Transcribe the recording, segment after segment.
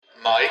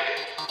Mike,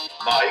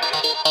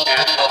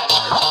 and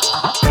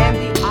Oscar.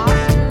 And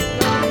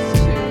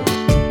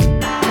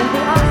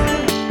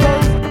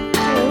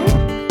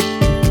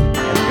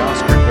the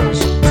Oscar goes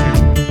to... And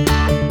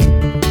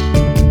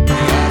the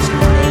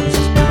Oscar goes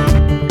to...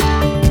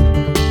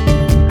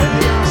 And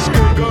the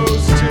Oscar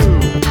goes to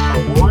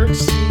award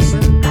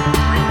season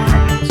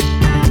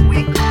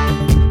week.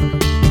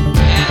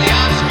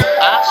 And the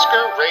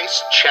Oscar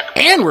race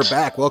checkpoint. And we're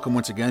back. Welcome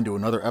once again to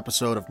another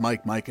episode of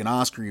Mike, and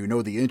Oscar. You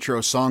know the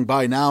intro song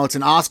by now. It's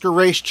an Oscar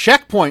race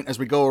checkpoint as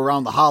we go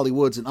around the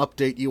Hollywoods and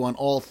update you on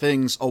all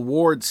things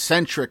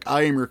award-centric.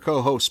 I am your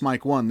co-host,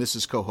 Mike One. This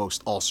is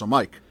co-host also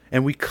Mike.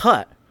 And we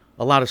cut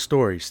a lot of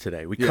stories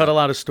today. We cut a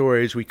lot of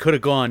stories. We could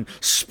have gone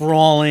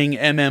sprawling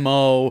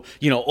MMO,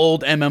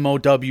 old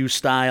MMOW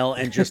style,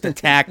 and just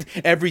attacked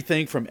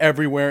everything from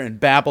everywhere and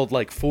babbled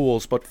like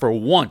fools. But for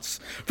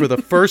once, for the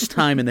first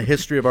time in the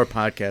history of our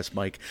podcast,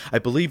 Mike, I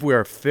believe we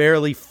are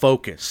fairly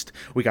focused.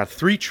 We got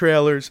 3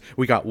 trailers.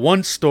 We got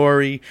 1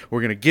 story.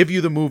 We're going to give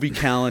you the movie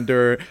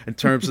calendar in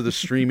terms of the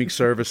streaming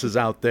services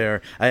out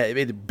there.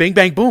 Bing,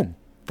 bang, boom.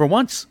 For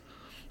once.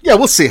 Yeah,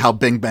 we'll see how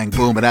Bing Bang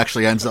Boom it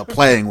actually ends up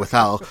playing with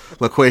how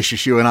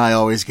loquacious you and I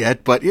always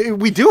get. But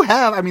we do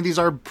have, these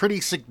are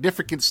pretty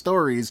significant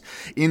stories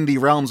in the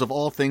realms of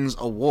all things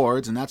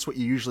awards, and that's what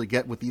you usually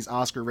get with these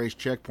Oscar race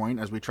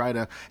checkpoint as we try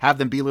to have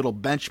them be little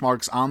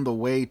benchmarks on the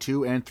way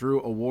to and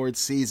through awards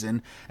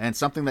season. And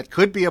something that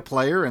could be a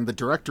player, and the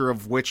director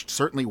of which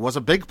certainly was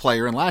a big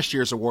player in last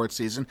year's award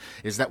season,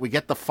 is that we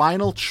get the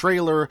final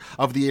trailer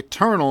of The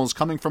Eternals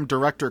coming from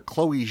director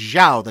Chloe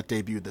Zhao that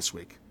debuted this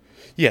week.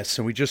 Yes,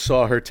 and we just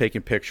saw her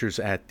taking pictures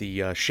at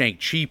the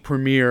Shang-Chi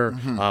premiere,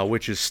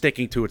 which is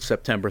sticking to its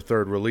September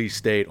 3rd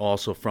release date,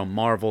 also from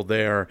Marvel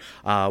there,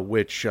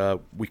 which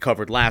we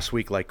covered last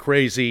week like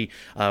crazy.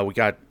 We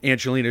got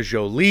Angelina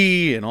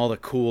Jolie and all the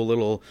cool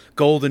little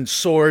golden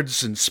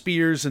swords and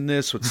spears in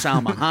this with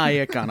Salma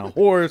Hayek on a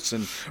horse,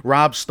 and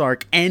Robb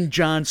Stark and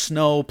Jon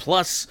Snow,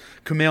 plus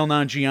Kumail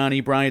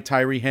Nanjiani, Brian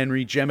Tyree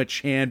Henry, Gemma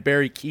Chan,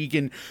 Barry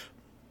Keoghan.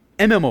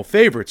 MMO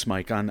favorites,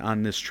 Mike,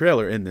 on this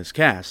trailer in this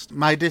cast.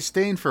 My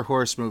disdain for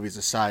horse movies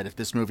aside, if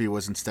this movie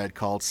was instead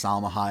called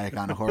Salma Hayek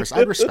on a horse,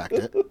 I'd respect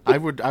it. I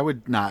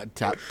would not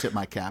tip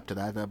my cap to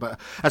that. But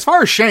as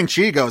far as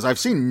Shang-Chi goes, I've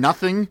seen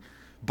nothing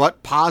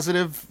but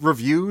positive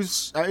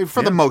reviews,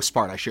 for the most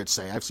part, I should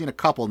say. I've seen a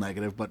couple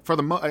negative, but for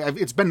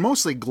it's been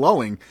mostly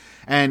glowing.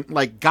 And,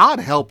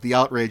 God help the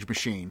outrage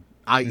machine,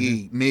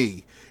 i.e.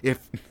 me,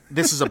 if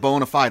this is a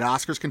bona fide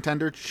Oscars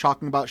contender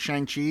talking about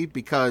Shang-Chi,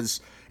 because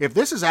if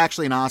this is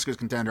actually an Oscars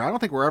contender, I don't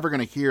think we're ever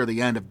going to hear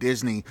the end of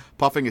Disney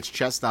puffing its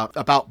chest out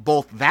about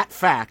both that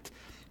fact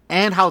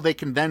and how they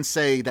can then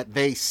say that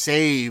they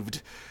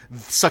saved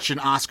such an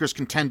Oscars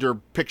contender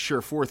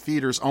picture for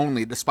theaters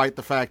only, despite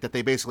the fact that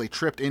they basically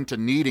tripped into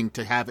needing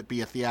to have it be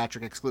a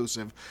theatric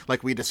exclusive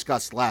like we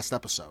discussed last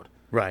episode.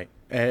 Right.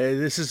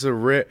 This is a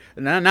rare,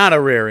 not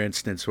a rare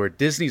instance where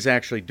Disney's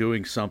actually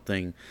doing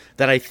something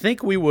that I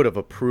think we would have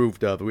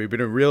approved of. We've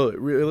been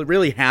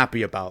really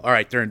happy about. All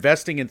right, they're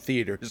investing in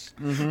theaters,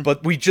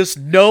 but we just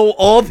know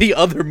all the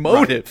other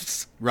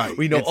motives. Right.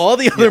 We know all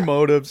the other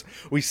motives.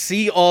 We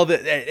see all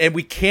the, and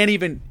we can't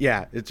even.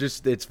 Yeah,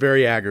 it's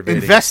very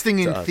aggravating. Investing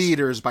in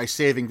theaters by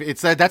saving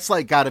that's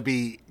got to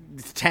be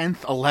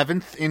 10th,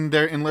 11th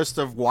in list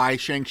of why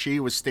Shang-Chi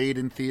was stayed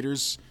in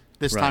theaters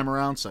this time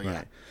around. So yeah.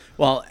 Right.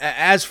 Well,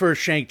 as for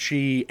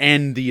Shang-Chi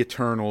and the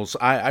Eternals,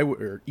 we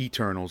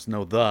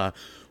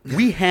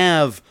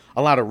have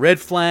a lot of red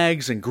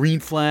flags and green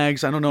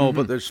flags. I don't know,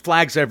 but there's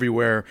flags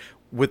everywhere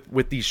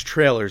with these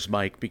trailers,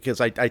 Mike, because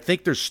I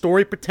think there's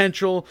story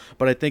potential,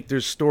 but I think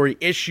there's story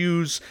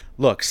issues.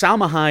 Look,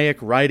 Salma Hayek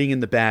riding in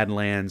the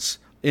Badlands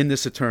in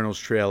this Eternals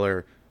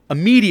trailer,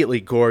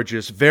 immediately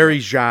gorgeous, very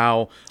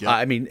Zhao.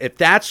 Yep. If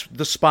that's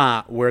the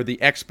spot where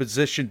the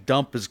exposition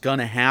dump is going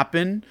to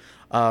happen,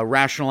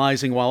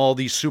 rationalizing while all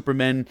these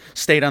supermen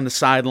stayed on the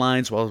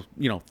sidelines while,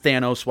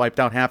 Thanos wiped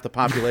out half the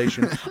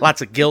population.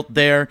 Lots of guilt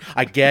there.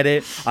 I get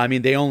it.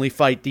 They only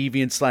fight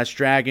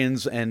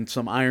deviants/dragons, and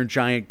some iron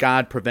giant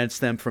god prevents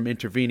them from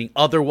intervening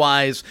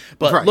otherwise.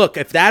 But look,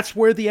 if that's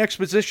where the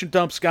exposition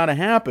dump's got to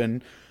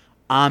happen,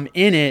 I'm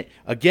in it.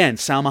 Again,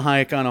 Salma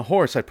Hayek on a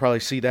horse, I'd probably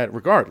see that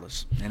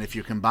regardless. And if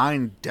you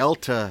combine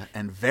Delta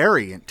and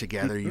Variant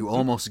together, you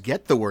almost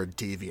get the word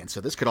deviant. So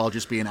this could all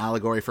just be an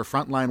allegory for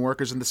frontline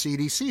workers in the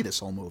CDC, this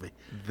whole movie.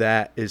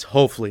 That is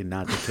hopefully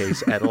not the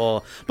case at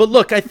all. But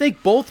look, I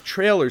think both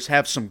trailers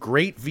have some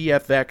great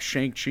VFX,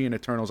 Shang-Chi and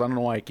Eternals. I don't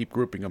know why I keep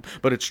grouping them,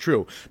 but it's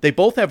true. They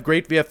both have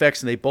great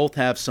VFX, and they both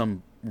have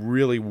some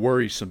really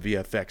worrisome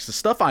VFX. The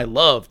stuff I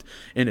loved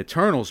in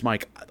Eternals,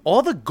 Mike,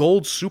 all the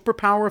gold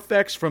superpower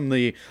effects from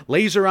the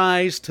laser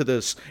eyes to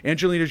this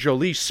Angelina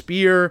Jolie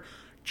spear,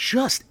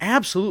 just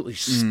absolutely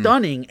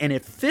stunning, and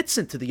it fits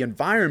into the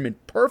environment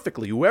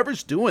perfectly.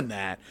 Whoever's doing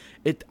that,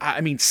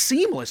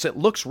 seamless. It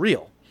looks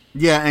real.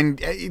 Yeah, and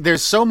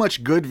there's so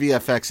much good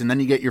VFX, and then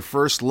you get your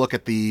first look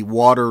at the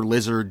water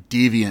lizard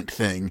deviant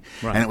thing,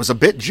 Right. and it was a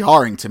bit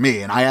jarring to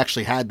me. And I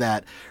actually had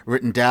that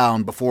written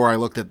down before I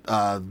looked at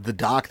the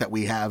doc that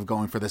we have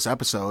going for this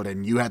episode,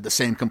 and you had the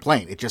same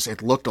complaint.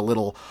 It looked a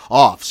little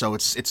off. So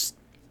it's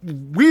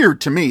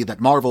weird to me that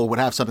Marvel would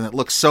have something that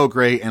looks so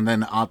great, and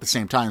then at the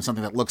same time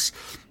something that looks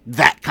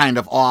that kind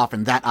of off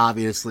and that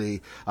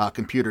obviously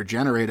computer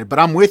generated. But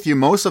I'm with you.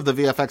 Most of the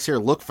VFX here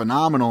look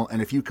phenomenal,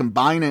 and if you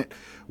combine it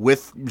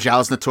with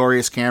Zhao's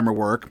notorious camera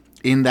work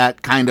in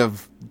that kind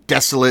of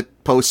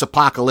desolate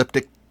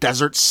post-apocalyptic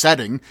desert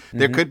setting,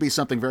 there could be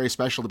something very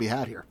special to be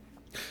had here.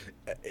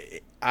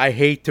 I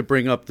hate to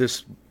bring up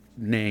this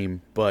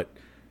name, but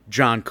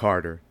John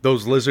Carter,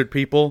 those lizard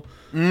people,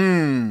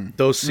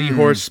 those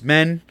seahorse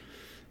men.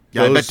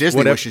 Yeah, I bet those Disney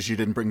whatever- wishes you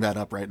didn't bring that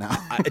up right now.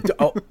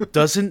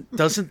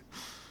 doesn't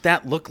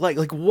that look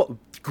like what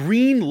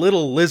green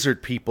little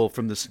lizard people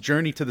from this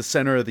Journey to the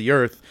Center of the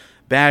Earth,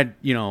 bad,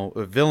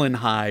 villain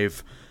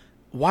hive?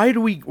 Why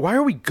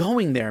are we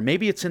going there?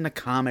 Maybe it's in the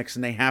comics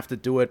and they have to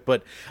do it,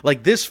 but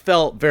like this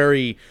felt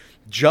very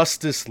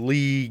Justice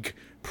League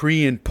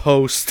pre and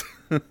post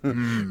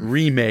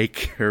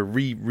remake or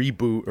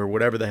reboot or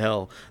whatever the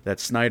hell that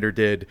Snyder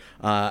did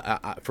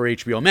for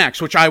HBO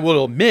Max, which I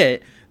will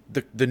admit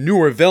the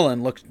newer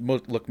villain looked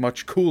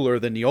much cooler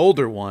than the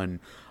older one.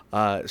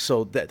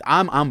 So that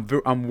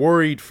I'm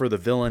worried for the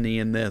villainy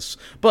in this,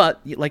 but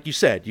like you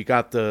said, you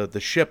got the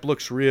ship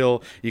looks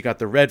real. You got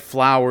the red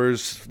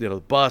flowers, the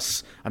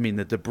bus. I mean,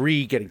 the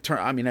debris getting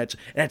turned. I mean,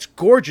 that's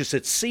gorgeous.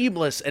 It's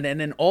seamless, and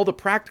then all the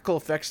practical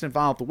effects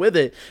involved with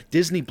it.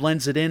 Disney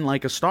blends it in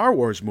like a Star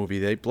Wars movie.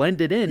 They blend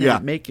it in, Yeah.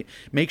 and it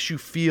makes you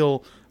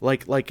feel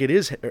like it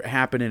is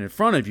happening in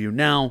front of you.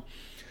 Now,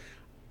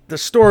 the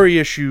story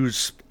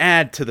issues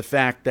add to the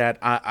fact that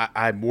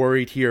I'm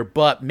worried here,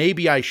 but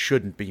maybe I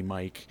shouldn't be,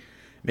 Mike.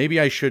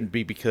 Maybe I shouldn't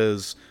be,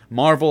 because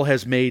Marvel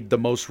has made the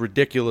most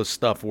ridiculous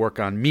stuff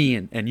work on me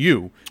and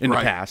you in the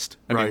Right. past.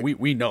 I Right. mean,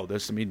 we know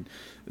this. I mean,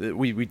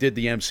 we did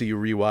the MCU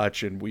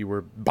rewatch, and we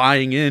were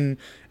buying in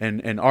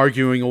and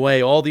arguing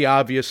away all the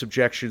obvious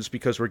objections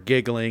because we're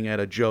giggling at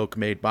a joke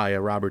made by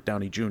a Robert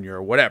Downey Jr.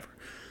 or whatever.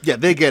 Yeah,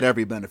 they get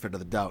every benefit of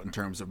the doubt in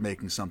terms of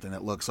making something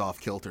that looks off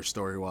kilter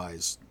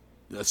story-wise,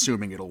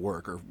 assuming it'll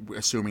work, or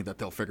assuming that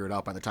they'll figure it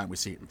out by the time we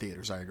see it in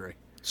theaters. I agree.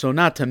 So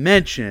not to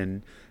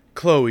mention,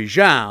 Chloe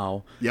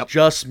Zhao Yep.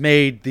 just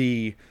made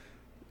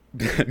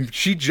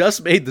she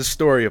just made the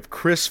story of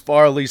Chris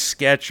Farley's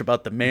sketch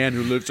about the man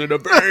who lives in a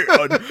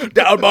van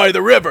down by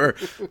the river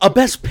a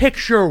Best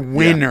Picture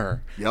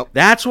winner. Yeah. Yep.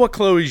 That's what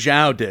Chloe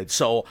Zhao did.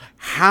 So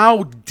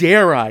how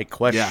dare I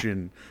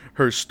question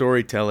her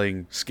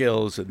storytelling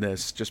skills in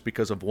this just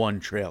because of one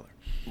trailer?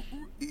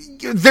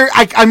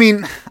 I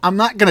mean, I'm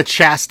not going to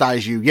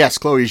chastise you. Yes,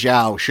 Chloe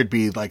Zhao should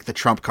be like the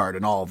trump card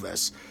in all of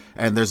this.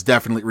 And there's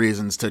definitely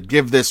reasons to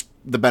give this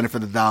the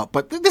benefit of the doubt.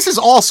 But this is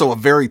also a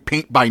very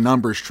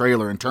paint-by-numbers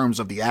trailer in terms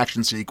of the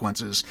action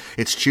sequences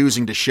it's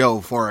choosing to show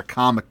for a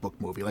comic book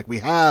movie. Like, we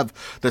have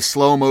the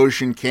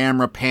slow-motion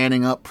camera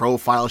panning up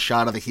profile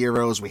shot of the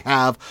heroes. We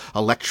have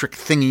electric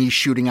thingies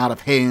shooting out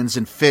of hands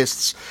and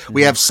fists.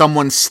 We have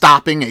someone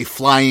stopping a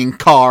flying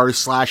car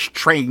 /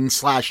 train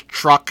 /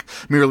 truck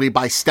merely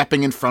by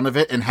stepping in front of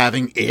it and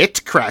having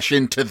it crash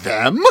into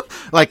them.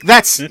 Like,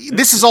 this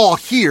is all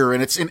here,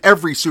 and it's in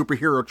every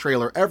superhero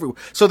trailer everywhere.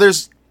 So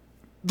there's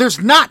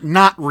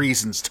not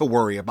reasons to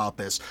worry about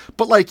this.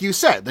 But like you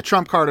said, the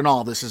trump card in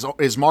all this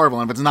is Marvel,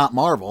 and if it's not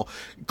Marvel,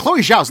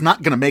 Chloe Zhao's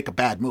not going to make a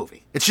bad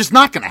movie. It's just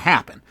not going to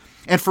happen.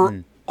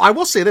 And I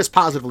will say this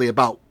positively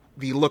about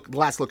the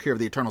last look here of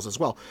the Eternals as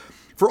well.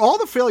 For all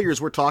the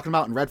failures we're talking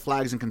about and red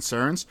flags and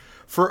concerns,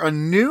 for a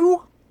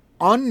new,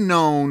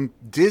 unknown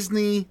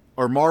Disney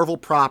or Marvel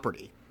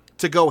property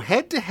to go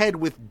head-to-head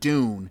with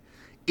Dune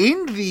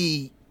in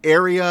the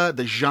area,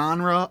 the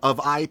genre of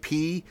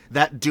IP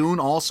that Dune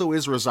also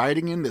is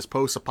residing in, this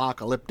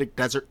post-apocalyptic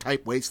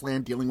desert-type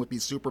wasteland dealing with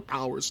these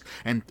superpowers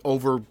and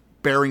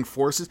overbearing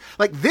forces.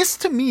 Like, this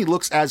to me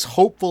looks as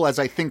hopeful as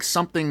I think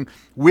something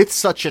with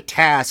such a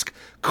task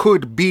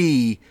could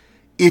be,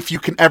 if you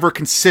can ever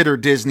consider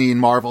Disney and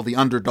Marvel the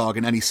underdog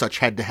in any such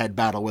head-to-head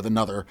battle with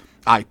another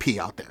IP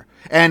out there.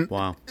 And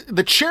Wow.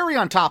 The cherry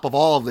on top of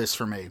all of this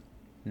for me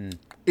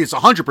is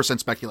 100%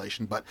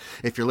 speculation, but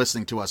if you're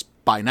listening to us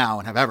by now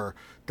and have ever,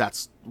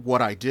 that's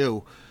what I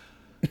do.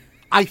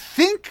 I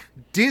think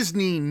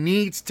Disney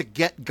needs to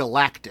get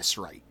Galactus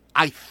right.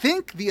 I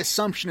think the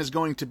assumption is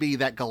going to be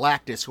that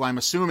Galactus, who I'm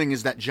assuming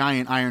is that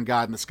giant iron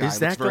god in the sky, Is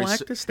that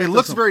Galactus? That It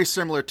looks doesn't- very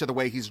similar to the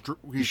way he's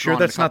You sure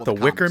drawn in that's a not couple the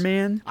of Wicker comics.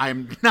 Man?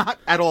 I'm not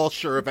at all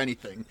sure of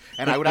anything,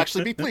 and I would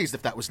actually be pleased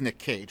if that was Nick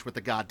Cage with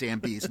the goddamn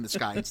bees in the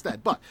sky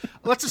instead. But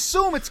let's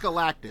assume it's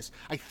Galactus.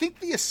 I think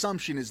the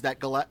assumption is that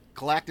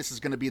Galactus is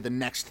going to be the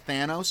next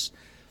Thanos.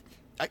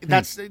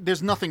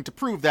 There's nothing to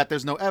prove that.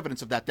 There's no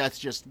evidence of that. That's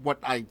just what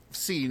I've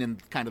seen in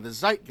kind of the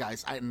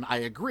zeitgeist. And I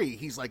agree.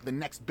 He's like the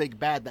next big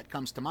bad that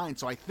comes to mind.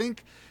 So I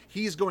think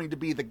he's going to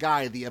be the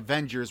guy the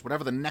Avengers,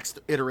 whatever the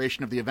next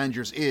iteration of the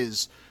Avengers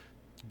is,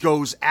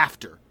 goes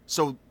after.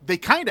 So they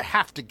kind of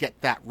have to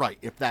get that right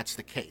if that's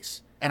the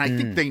case. And I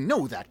think they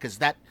know that, because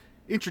that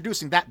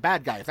introducing that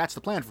bad guy, if that's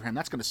the plan for him,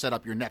 that's going to set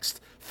up your next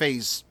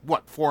phase,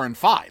 4 and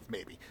 5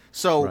 maybe.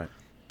 So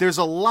there's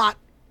a lot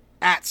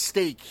at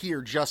stake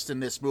here just in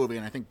this movie,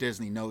 and I think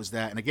Disney knows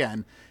that. And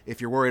again,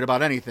 if you're worried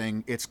about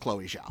anything, it's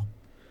Chloe Zhao.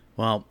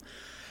 Well,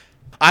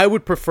 I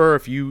would prefer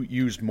if you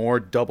used more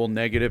double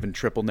negative and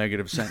triple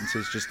negative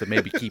sentences just to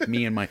maybe keep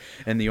me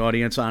and the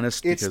audience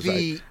honest. It's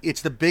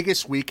the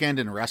biggest weekend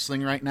in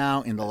wrestling right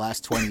now in the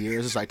last 20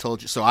 years, as I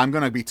told you. So I'm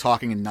going to be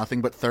talking in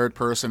nothing but third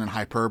person and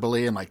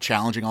hyperbole and like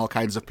challenging all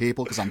kinds of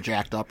people because I'm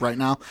jacked up right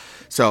now.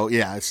 So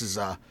yeah, this is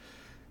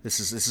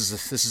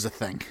a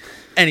thing.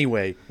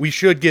 Anyway, we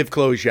should give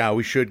Chloe Zhao,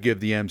 we should give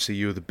the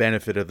MCU the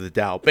benefit of the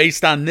doubt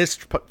based on this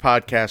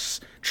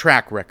podcast's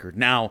track record.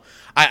 Now,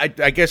 I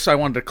guess I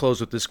wanted to close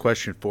with this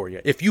question for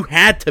you. If you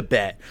had to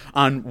bet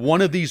on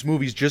one of these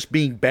movies just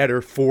being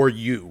better for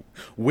you,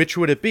 which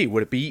would it be?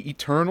 Would it be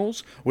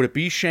Eternals? Would it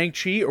be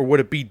Shang-Chi? Or would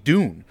it be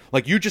Dune?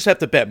 Like, you just have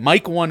to bet.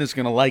 Mike 1 is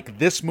going to like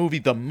this movie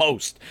the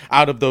most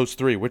out of those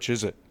three. Which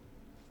is it?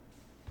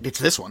 It's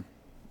this one.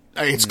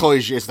 It's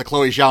it's the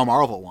Chloe Zhao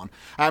Marvel one.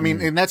 I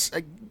mean, and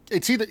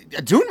it's either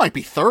Dune might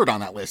be third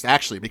on that list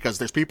actually, because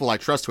there's people I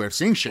trust who have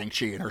seen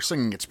Shang-Chi and are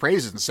singing its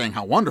praises and saying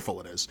how wonderful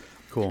it is.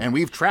 Cool. And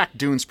we've tracked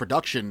Dune's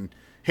production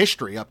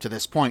history up to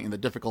this point and the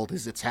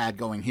difficulties it's had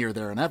going here,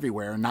 there, and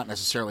everywhere, and not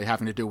necessarily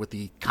having to do with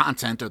the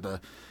content or the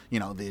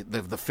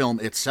film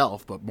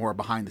itself, but more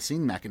behind the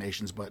scene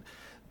machinations. But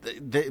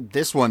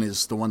this one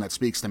is the one that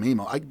speaks to me.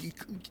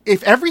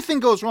 If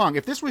everything goes wrong,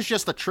 if this was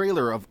just a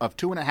trailer of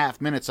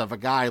 2.5 minutes of a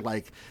guy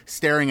like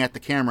staring at the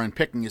camera and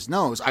picking his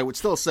nose, I would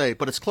still say,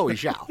 but it's Chloe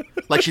Zhao.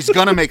 Like, she's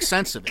gonna make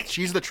sense of it.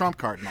 She's the trump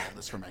card in all of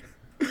this for me.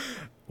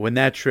 When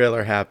that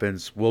trailer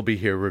happens, we'll be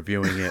here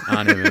reviewing it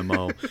on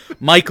MMO.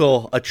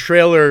 Michael, a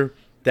trailer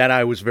that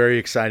I was very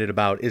excited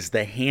about is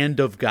The Hand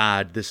of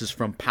God. This is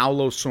from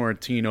Paolo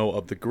Sorrentino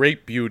of The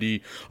Great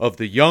Beauty of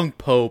the Young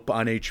Pope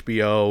on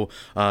HBO.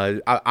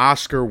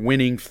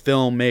 Oscar-winning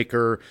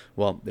filmmaker.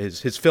 Well,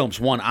 his films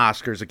won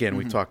Oscars. Again,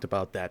 we talked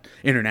about that.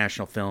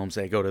 International films,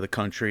 they go to the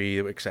country,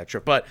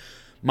 etc. But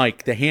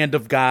Mike, The Hand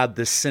of God,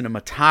 the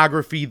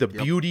cinematography, the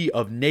beauty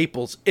of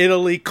Naples,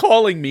 Italy,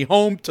 calling me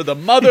home to the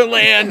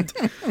motherland.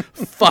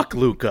 Fuck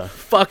Luca.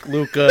 Fuck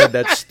Luca,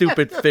 that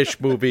stupid fish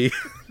movie.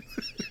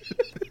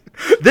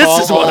 This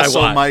is what I want.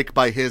 Also Mike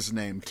by his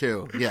name,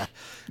 too. Yeah.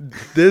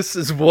 This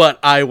is what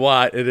I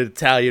want in an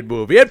Italian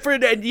movie.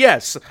 And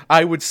yes,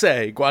 I would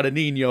say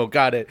Guadagnino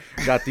got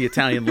the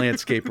Italian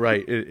landscape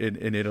right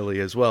in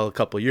Italy as well a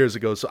couple of years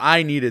ago. So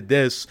I needed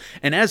this.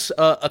 And as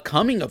a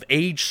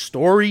coming-of-age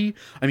story,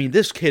 I mean,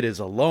 this kid is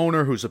a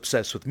loner who's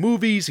obsessed with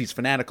movies. He's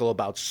fanatical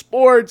about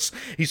sports.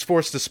 He's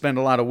forced to spend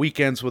a lot of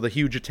weekends with a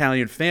huge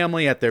Italian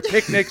family at their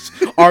picnics,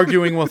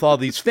 arguing with all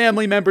these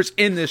family members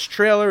in this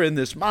trailer, in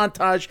this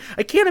montage.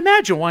 I can't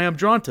imagine why I'm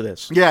drawn to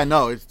this. Yeah,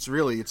 no, it's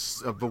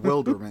a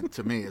bewilderment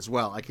to me as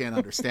well. I can't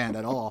understand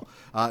at all,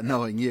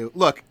 knowing you.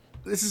 Look,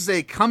 this is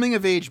a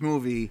coming-of-age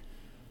movie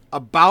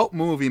about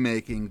movie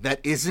making that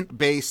isn't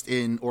based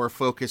in or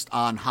focused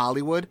on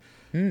Hollywood.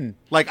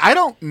 Like, I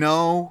don't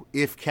know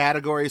if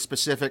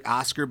category-specific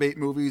Oscar bait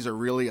movies are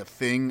really a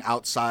thing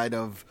outside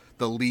of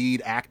the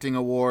lead acting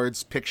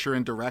awards, picture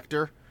and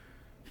director.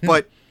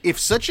 But if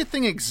such a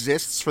thing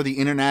exists for the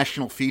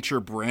International Feature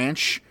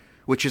Branch,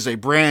 which is a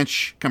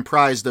branch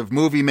comprised of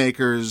movie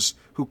makers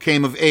who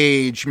came of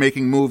age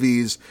making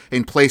movies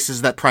in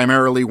places that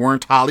primarily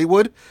weren't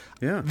Hollywood,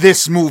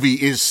 this movie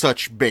is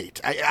such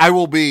bait. I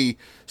will be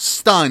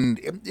stunned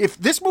if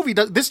this movie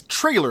this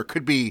trailer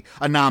could be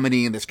a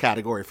nominee in this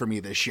category for me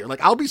this year.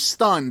 Like, I'll be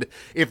stunned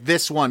if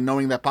this one,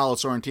 knowing that Paolo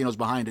Sorrentino's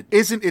behind it,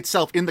 isn't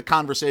itself in the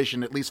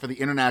conversation, at least for the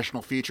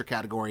international feature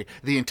category,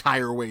 the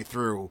entire way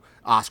through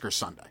Oscar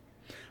Sunday.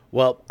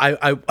 Well,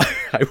 I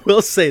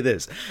will say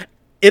this.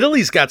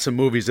 Italy's got some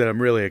movies that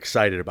I'm really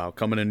excited about.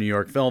 Coming to New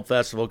York Film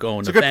Festival,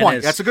 going to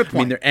Venice. That's a good point. I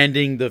mean, they're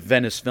ending the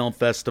Venice Film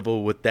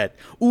Festival with that,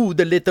 ooh,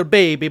 the little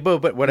baby,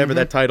 but whatever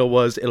that title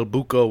was, Il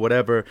Buco,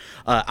 whatever.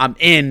 I'm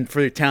in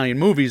for Italian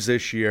movies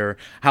this year.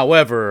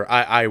 However,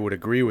 I would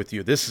agree with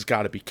you. This has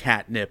got to be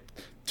catnip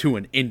to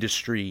an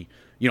industry,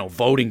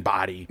 voting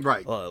body.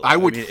 Right. I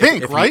would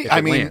think, right?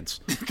 I mean,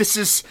 this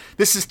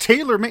is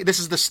tailor-made. This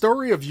is the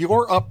story of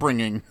your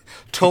upbringing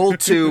told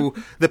to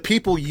the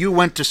people you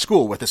went to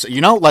school with. This,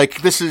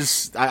 this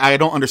is, I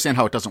don't understand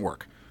how it doesn't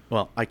work.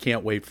 Well, I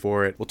can't wait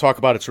for it. We'll talk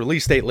about its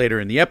release date later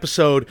in the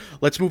episode.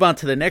 Let's move on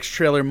to the next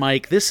trailer,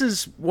 Mike. This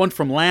is one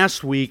from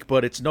last week,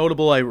 but it's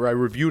notable. I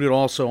reviewed it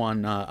also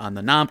on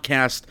the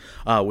Nomcast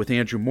with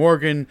Andrew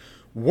Morgan.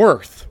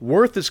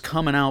 Worth is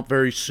coming out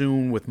very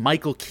soon with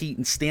Michael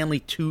Keaton,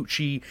 Stanley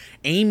Tucci,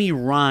 Amy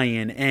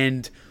Ryan,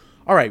 and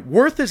All right,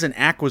 Worth is an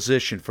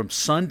acquisition from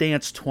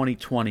Sundance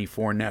 2020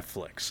 for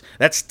Netflix.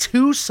 That's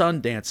 2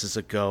 Sundances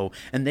ago,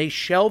 and they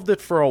shelved it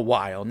for a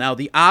while. Now,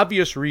 the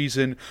obvious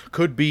reason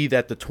could be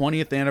that the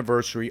 20th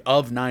anniversary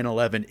of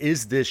 9/11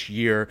 is this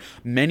year.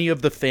 Many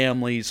of the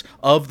families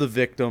of the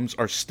victims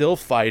are still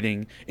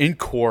fighting in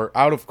court,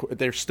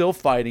 they're still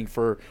fighting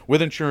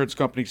with insurance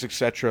companies,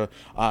 etc.,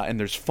 and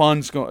there's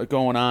funds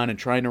going on and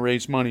trying to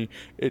raise money.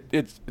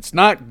 It's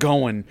not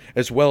going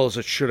as well as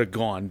it should have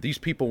gone. These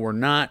people were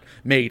not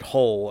made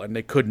whole, and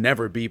they could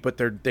never be, but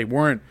they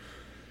weren't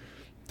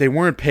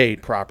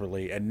paid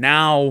properly. And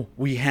now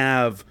we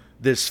have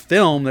this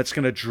film that's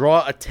going to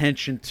draw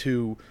attention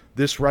to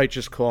this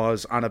righteous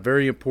cause on a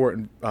very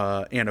important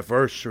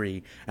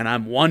anniversary. And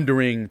I'm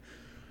wondering,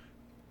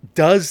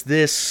 does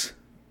this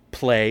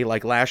play,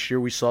 like last year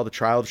we saw the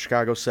Trial of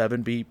Chicago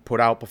 7 be put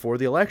out before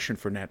the election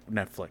for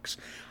Netflix?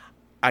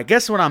 I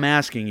guess what I'm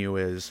asking you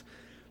is,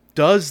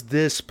 does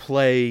this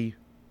play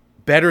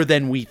better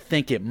than we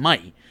think it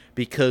might?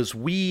 Because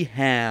we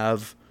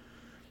have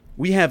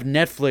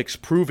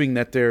Netflix proving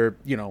that they're,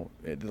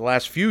 the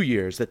last few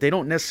years, that they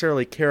don't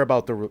necessarily care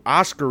about the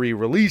Oscar-y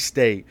release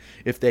date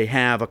if they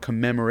have a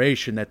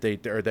commemoration if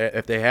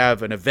they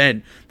have an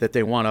event that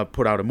they want to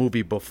put out a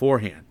movie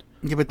beforehand.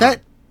 Yeah, but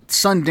that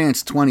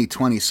Sundance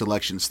 2020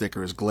 selection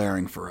sticker is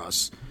glaring for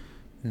us,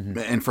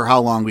 and for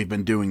how long we've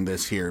been doing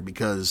this here,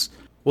 because...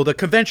 Well, the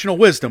conventional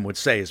wisdom would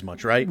say as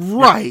much, right?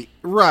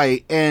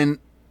 Right. And,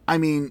 I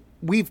mean,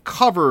 we've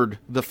covered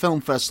the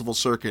film festival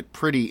circuit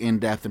pretty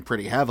in-depth and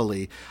pretty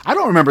heavily. I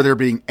don't remember there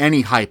being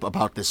any hype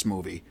about this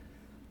movie.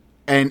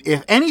 And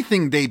if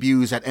anything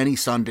debuts at any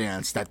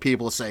Sundance that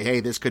people say,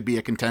 hey, this could be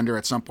a contender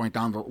at some point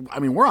down the... I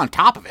mean, we're on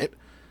top of it.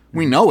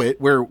 We know it.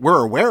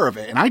 We're aware of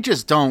it. And I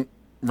just don't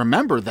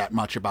remember that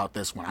much about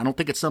this one. I don't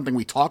think it's something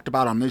we talked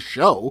about on this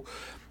show.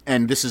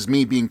 And this is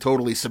me being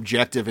totally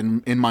subjective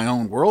in my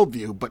own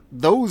worldview. But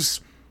those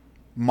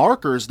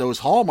markers, those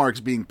hallmarks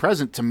being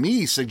present, to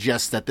me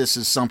suggest that this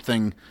is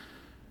something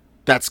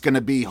that's going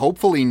to be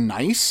hopefully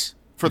nice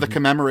for the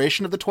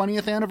commemoration of the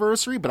 20th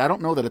anniversary. But I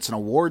don't know that it's an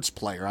awards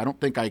player. I don't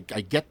think I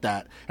get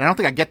that. And I don't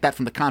think I get that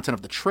from the content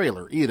of the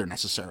trailer either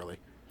necessarily.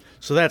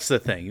 So that's the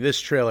thing.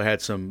 This trailer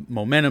had some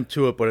momentum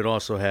to it, but it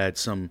also had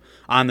some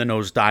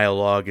on-the-nose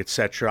dialogue,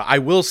 etc. I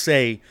will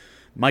say,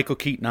 Michael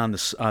Keaton on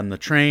the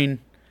train,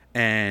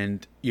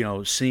 and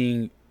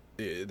seeing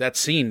that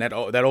scene that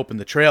opened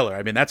the trailer.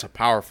 I mean, that's a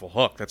powerful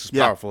hook. That's as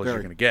powerful as you're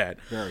going to get.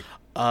 Very.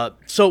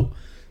 So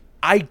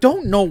I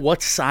don't know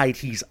what side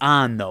he's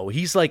on, though.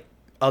 He's like,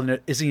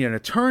 is he an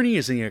attorney?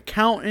 Is he an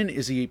accountant?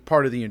 Is he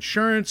part of the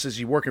insurance? Is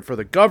he working for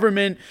the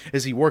government?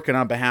 Is he working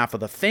on behalf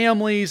of the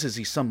families? Is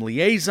he some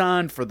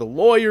liaison for the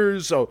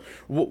lawyers? Or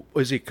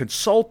is he a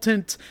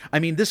consultant? I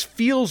mean, this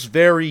feels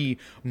very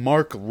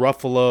Mark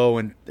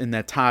Ruffalo in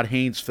that Todd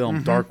Haynes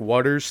film Dark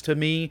Waters to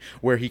me,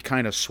 where he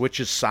kind of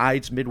switches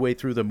sides midway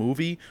through the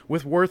movie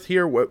with Worth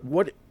here.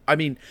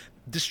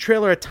 This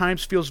trailer at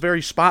times feels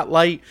very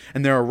Spotlight,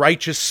 and there are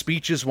righteous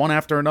speeches one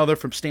after another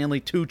from Stanley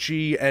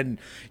Tucci, and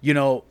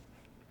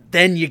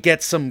then you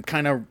get some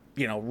kind of,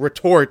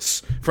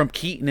 retorts from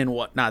Keaton and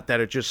whatnot that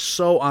are just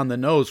so on the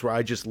nose, where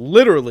I just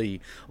literally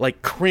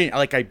cringe.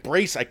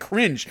 I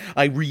cringe.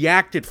 I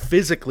reacted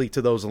physically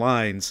to those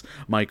lines,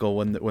 Michael,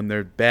 when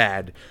they're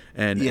bad.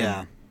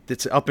 And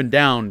it's an up and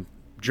down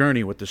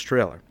journey with this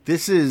trailer.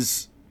 This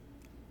is...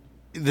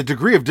 The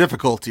degree of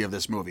difficulty of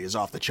this movie is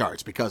off the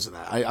charts because of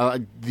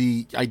that.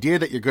 The idea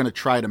that you're going to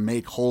try to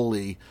make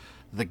holy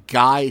the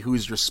guy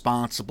who's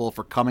responsible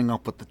for coming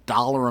up with the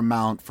dollar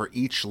amount for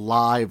each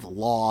live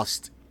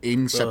lost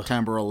in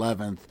September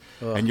 11th,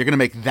 and you're going to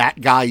make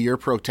that guy your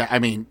I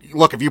mean,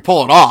 look, if you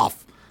pull it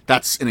off,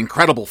 that's an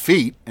incredible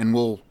feat, and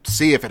we'll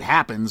see if it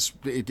happens.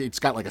 It's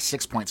got like a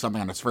 6 point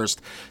something on its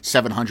first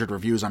 700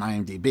 reviews on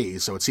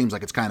IMDb, so it seems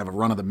like it's kind of a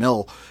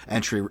run-of-the-mill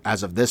entry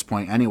as of this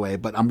point anyway.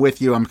 But I'm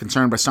with you. I'm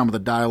concerned by some of the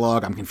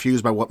dialogue. I'm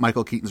confused by what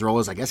Michael Keaton's role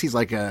is. I guess he's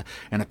like an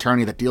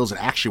attorney that deals in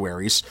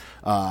actuaries,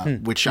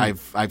 which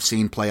I've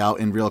seen play out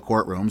in real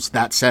courtrooms.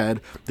 That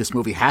said, this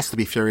movie has to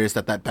be furious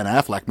that Ben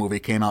Affleck movie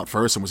came out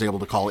first and was able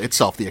to call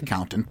itself The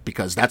Accountant,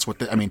 because that's what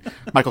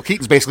Michael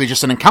Keaton's basically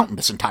just an accountant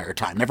this entire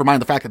time. Never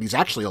mind the fact that he's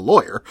actually a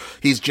lawyer.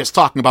 He's just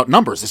talking about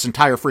numbers this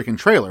entire freaking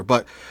trailer.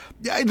 But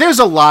there's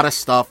a lot of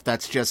stuff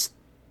that's just...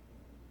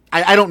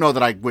 I don't know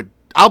that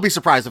I'll be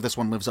surprised if this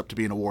one lives up to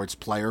be an awards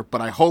player,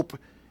 but I hope,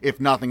 if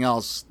nothing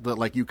else, that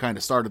like you kind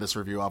of started this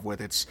review off with,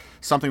 it's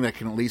something that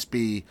can at least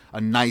be a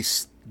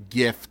nice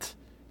gift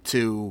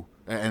to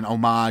an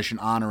homage and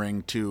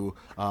honoring to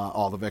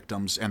all the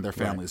victims and their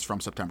families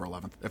from September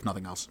 11th, if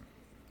nothing else.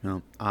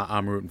 No,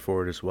 I'm rooting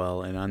for it as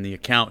well. And on The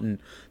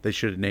Accountant, they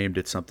should have named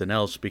it something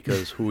else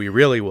because who he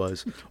really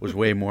was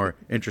way more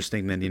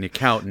interesting than The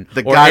Accountant.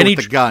 The guy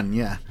with the gun,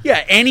 yeah.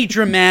 Yeah, any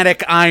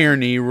dramatic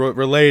irony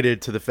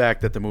related to the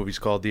fact that the movie's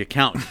called The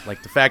Accountant.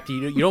 Like the fact that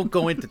you don't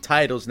go into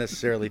titles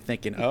necessarily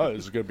thinking, oh,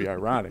 this is going to be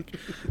ironic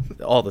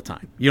all the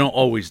time. You don't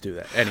always do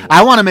that. Anyway.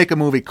 I want to make a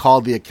movie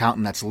called The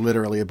Accountant that's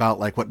literally about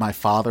like what my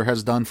father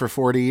has done for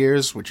 40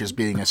 years, which is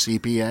being a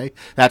CPA.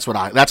 That's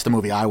the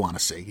movie I want to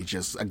see. He's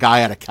just a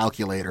guy at a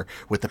calculator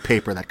with the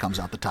paper that comes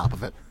out the top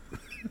of it.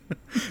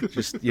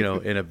 Just,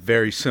 in a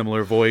very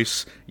similar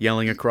voice,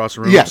 yelling across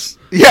rooms.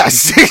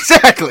 Yes,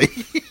 exactly.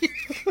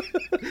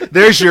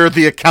 There's your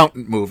The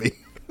Accountant movie.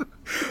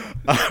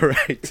 All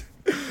right.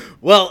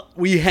 Well,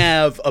 we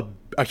have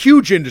a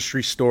huge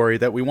industry story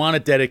that we want to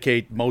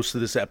dedicate most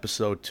of this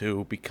episode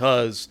to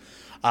because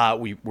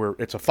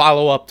it's a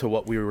follow-up to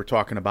what we were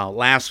talking about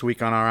last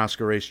week on our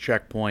Oscar Race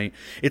Checkpoint.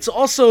 It's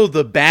also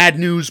the bad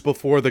news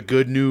before the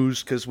good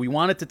news because we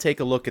wanted to take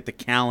a look at the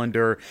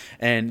calendar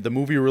and the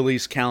movie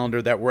release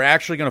calendar that we're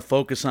actually going to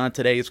focus on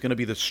today. It's going to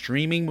be the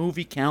streaming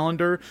movie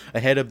calendar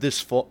ahead of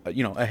this fall,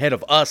 ahead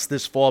of us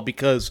this fall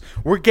because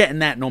we're getting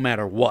that no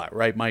matter what,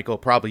 right, Michael?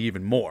 Probably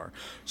even more.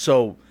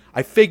 So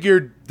I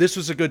figured this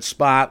was a good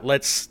spot.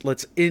 Let's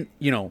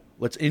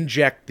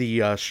inject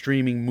the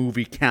streaming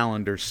movie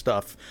calendar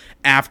stuff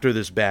after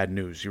this bad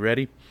news. You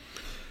ready?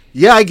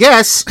 Yeah, I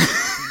guess.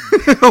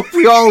 Hope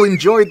we all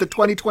enjoyed the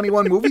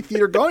 2021 movie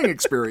theater going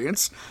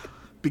experience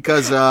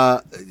because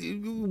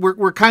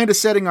we're kind of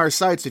setting our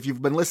sights. If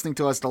you've been listening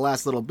to us the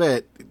last little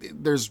bit,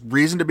 there's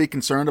reason to be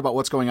concerned about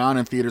what's going on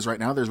in theaters right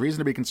now. There's reason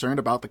to be concerned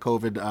about the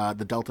COVID,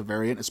 the Delta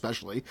variant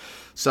especially.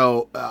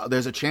 So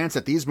there's a chance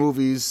that these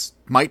movies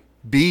might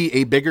be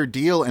a bigger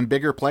deal and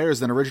bigger players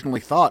than originally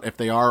thought if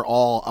they are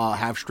all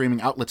have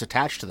streaming outlets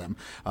attached to them.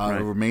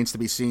 Right. It remains to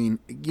be seen.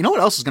 You know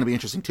what else is going to be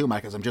interesting too,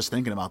 Mike, as I'm just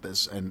thinking about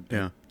this,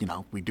 and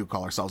we do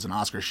call ourselves an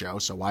Oscar show,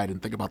 so why I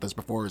didn't think about this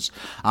before is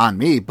on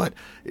me, but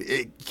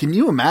can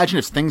you imagine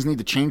if things need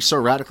to change so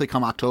radically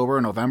come October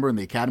and November and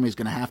the Academy is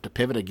going to have to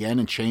pivot again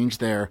and change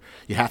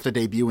you have to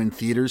debut in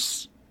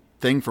theaters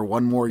thing for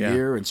one more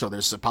year, and so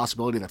there's a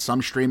possibility that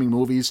some streaming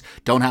movies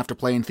don't have to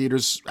play in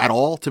theaters at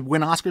all to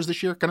win Oscars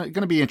this year. Going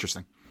to be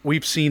interesting.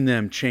 We've seen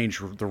them change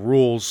the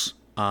rules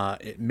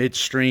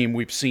midstream.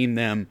 We've seen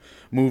them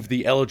move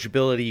the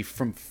eligibility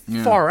from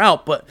far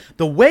out, but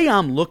the way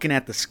I'm looking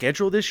at the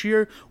schedule this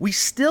year, we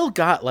still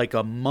got like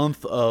a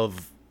month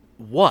of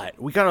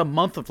we got a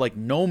month of like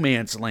no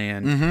man's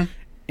land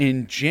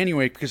in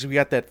January because we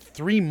got that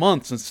 3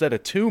 months instead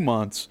of 2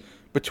 months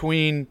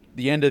between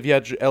the end of the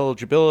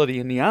eligibility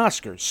and the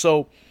Oscars.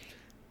 So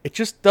it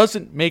just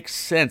doesn't make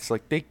sense.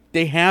 Like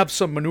they have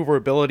some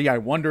maneuverability. I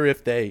wonder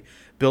if they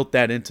built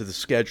that into the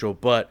schedule,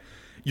 but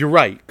you're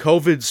right.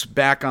 COVID's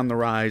back on the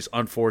rise,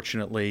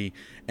 unfortunately,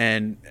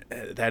 and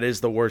that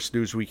is the worst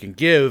news we can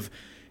give.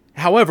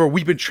 However,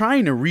 we've been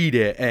trying to read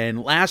it,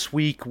 and last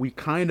week we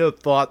kind of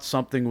thought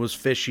something was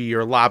fishy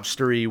or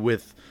lobstery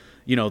with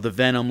the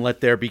Venom Let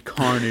There Be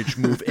Carnage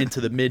move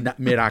into the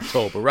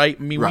mid-October, right?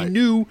 I mean, we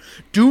knew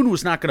Dune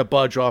was not going to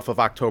budge off of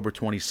October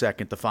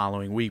 22nd the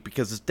following week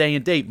because it's day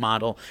and date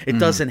model. It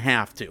doesn't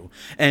have to.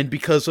 And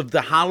because of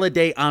the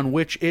holiday on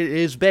which it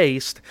is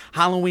based,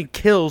 Halloween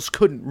Kills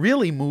couldn't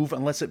really move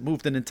unless it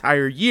moved an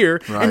entire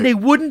year. Right. And they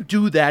wouldn't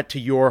do that to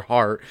your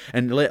heart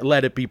and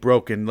let it be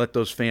broken, let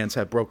those fans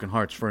have broken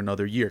hearts for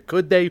another year.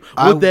 Could they?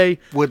 Would they?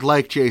 Would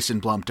like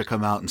Jason Blum to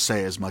come out and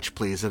say as much,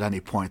 please, at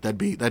any point.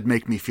 That'd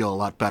make me feel a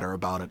lot better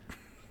about it.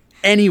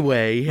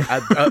 Anyway,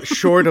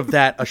 short of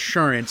that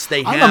assurance,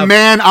 I'm a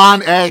man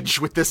on edge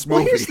with this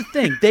movie. Well, here's the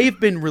thing. They've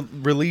been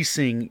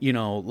releasing,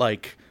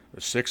 like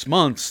 6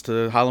 months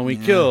to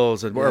Halloween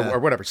Kills or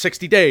whatever,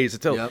 60 days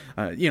until,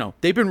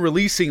 they've been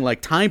releasing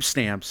like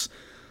timestamps,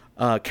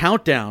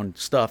 countdown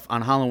stuff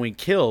on Halloween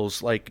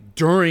Kills like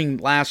during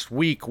last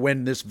week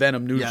when this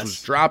Venom news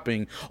was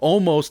dropping,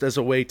 almost as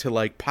a way to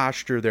like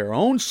posture their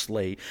own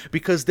slate,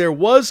 because there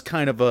was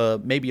kind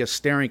of maybe a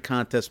staring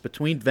contest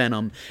between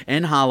Venom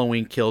and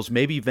Halloween Kills.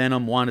 Maybe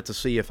Venom wanted to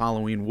see if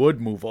Halloween would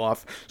move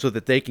off so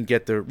that they can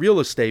get the real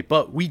estate,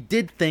 but we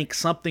did think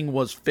something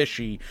was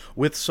fishy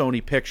with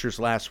Sony Pictures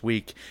last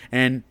week.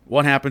 And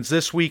what happens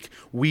this week?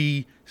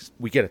 We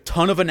get a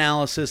ton of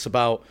analysis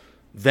about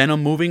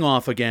Venom moving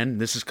off again.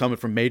 This is coming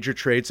from Major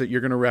Trades that you're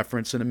going to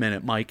reference in a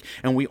minute, Mike.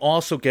 And we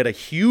also get a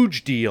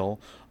huge deal,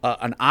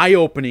 an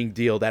eye-opening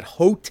deal, that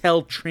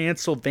Hotel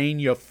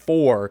Transylvania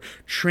 4,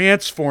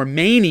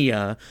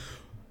 Transformania.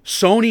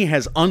 Sony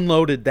has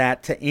unloaded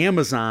that to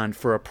Amazon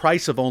for a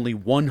price of only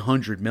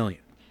 $100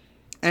 million.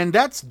 And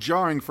that's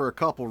jarring for a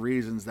couple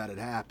reasons that it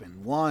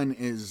happened. One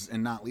is,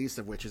 and not least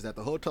of which, is that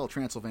the Hotel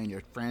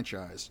Transylvania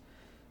franchise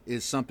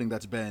is something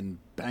that's been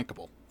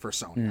bankable for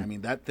Sony. I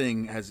mean, that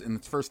thing has, in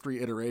its first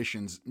 3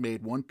 iterations,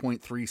 made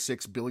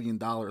 $1.36 billion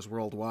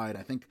worldwide.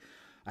 I think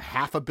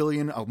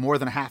more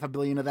than $500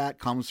 million of that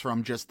comes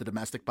from just the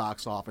domestic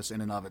box office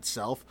in and of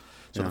itself.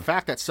 So the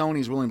fact that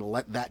Sony's willing to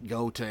let that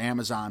go to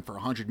Amazon for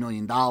 $100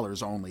 million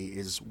only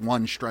is,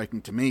 one,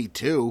 striking to me.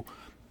 Two,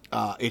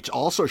 it's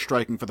also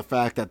striking for the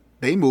fact that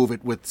they move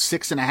it with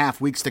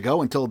 6.5 weeks to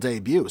go until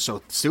debut.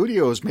 So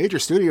major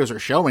studios are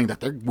showing that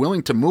they're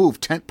willing to move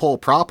tentpole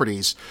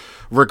properties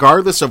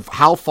regardless of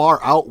how far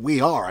out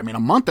we are. I mean, a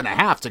month and a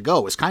half to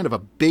go is kind of a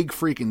big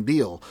freaking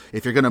deal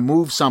if you're going to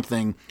move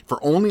something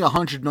for only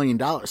 $100 million.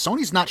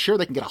 Sony's not sure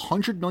they can get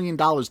 $100 million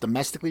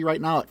domestically right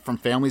now from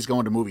families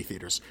going to movie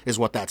theaters, is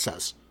what that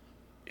says.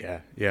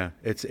 Yeah,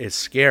 it's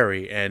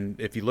scary. And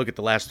if you look at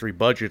the last three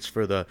budgets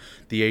for the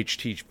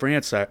HT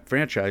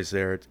franchise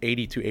there, it's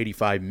 80 to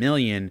 85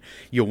 million.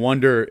 You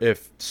wonder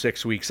if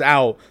 6 weeks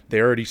out,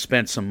 they already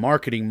spent some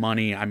marketing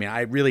money. I mean,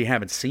 I really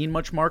haven't seen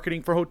much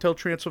marketing for Hotel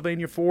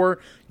Transylvania 4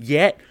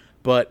 yet.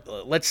 But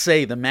let's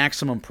say the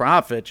maximum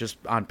profit just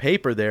on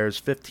paper there is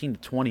 15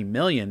 to 20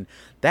 million.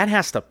 That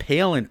has to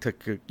pale into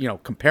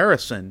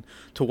comparison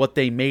to what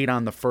they made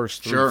on the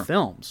first three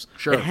films.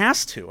 Sure, it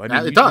has to. I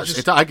mean, it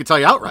does. I can tell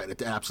you outright,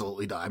 it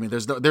absolutely does. I mean,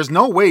 there's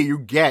no way you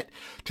get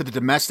to the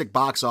domestic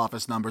box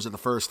office numbers of the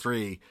first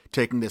three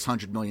taking this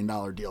 $100 million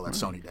deal that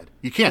Sony did.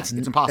 You can't.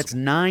 It's impossible. It's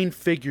 9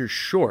 figures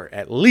short,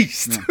 at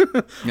least,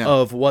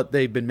 of what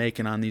they've been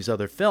making on these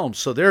other films.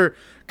 So they're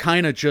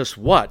kind of just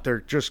what? They're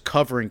just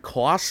covering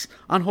costs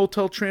on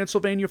Hotel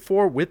Transylvania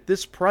 4 with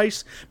this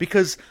price?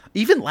 Because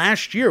even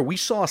last year, we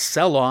saw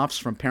sell-offs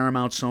from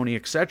Paramount, Sony,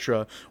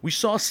 etc. We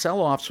saw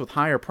sell-offs with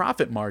higher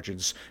profit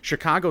margins.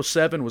 Chicago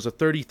 7 was a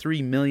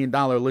 $33 million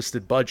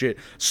listed budget,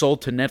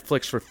 sold to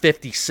Netflix for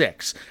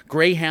 $56.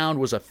 Greyhound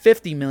was a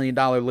 $50 million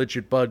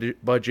legit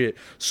budget,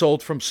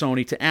 sold from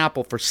Sony to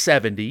Apple for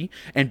 $70.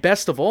 And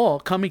best of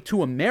all, Coming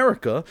to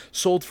America,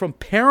 sold from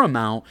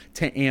Paramount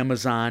to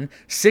Amazon,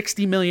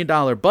 $60 million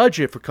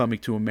budget for Coming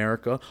to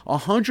America,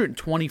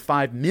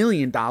 $125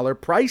 million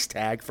price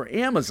tag for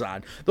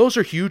Amazon. Those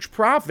are huge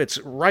profits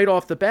right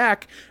off the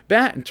bat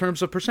in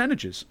terms of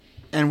percentages.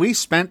 And we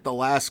spent the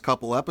last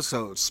couple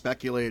episodes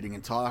speculating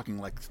and talking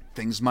like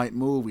things might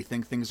move. We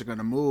think things are going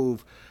to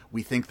move.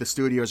 We think the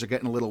studios are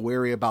getting a little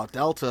wary about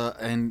Delta.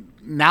 And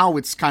now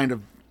it's kind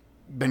of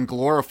been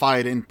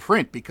glorified in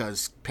print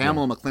because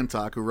Pamela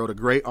McClintock, who wrote a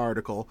great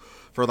article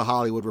for The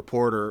Hollywood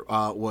Reporter,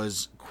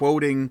 was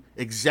quoting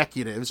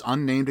executives,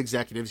 unnamed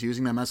executives,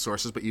 using them as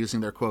sources, but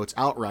using their quotes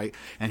outright.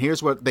 And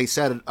here's what they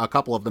said, a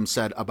couple of them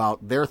said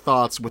about their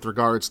thoughts with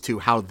regards to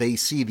how they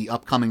see the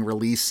upcoming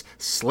release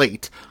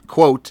slate.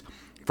 Quote,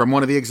 from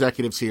one of the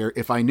executives here,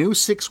 if I knew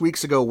 6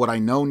 weeks ago what I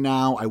know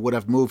now, I would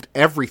have moved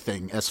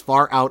everything as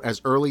far out as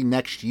early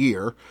next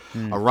year.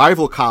 A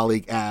rival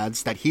colleague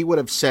adds that he would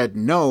have said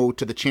no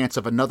to the chance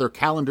of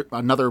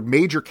another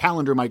major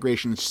calendar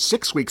migration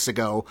 6 weeks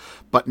ago,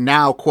 but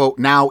now, quote,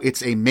 now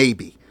it's a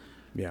maybe.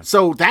 Yeah.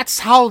 So that's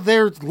how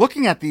they're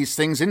looking at these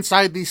things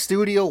inside these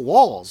studio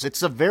walls.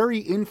 It's a very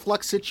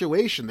influx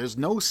situation. There's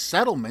no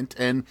settlement,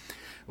 and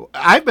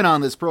I've been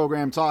on this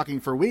program talking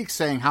for weeks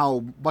saying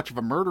how much of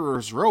a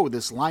murderer's row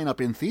this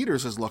lineup in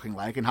theaters is looking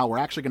like and how we're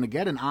actually going to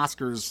get an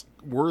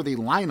Oscars-worthy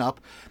lineup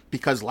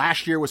because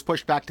last year was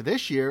pushed back to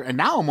this year, and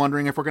now I'm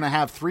wondering if we're going to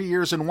have 3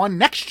 years in one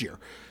next year.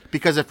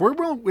 Because if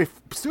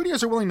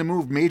studios are willing to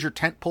move major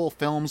tentpole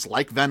films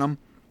like Venom,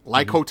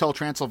 like Hotel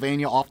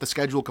Transylvania off the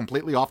schedule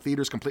completely, off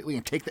theaters completely,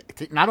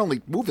 and not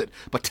only move it,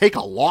 but take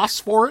a loss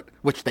for it,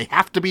 which they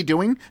have to be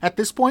doing at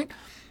this point,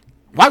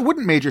 why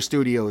wouldn't major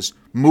studios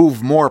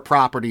move more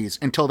properties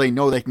until they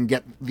know they can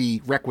get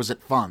the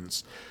requisite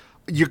funds?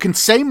 You can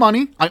save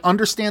money. I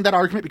understand that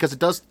argument because it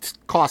does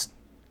cost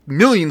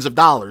millions of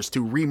dollars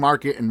to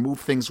remarket and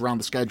move things around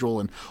the schedule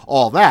and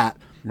all that.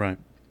 Right.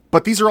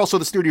 But these are also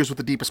the studios with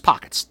the deepest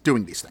pockets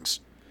doing these things.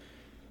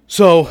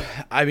 So,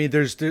 I mean,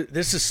 this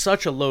is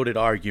such a loaded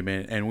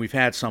argument, and we've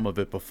had some of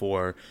it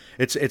before.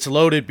 It's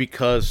loaded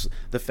because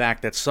the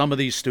fact that some of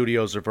these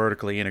studios are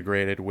vertically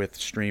integrated with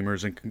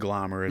streamers and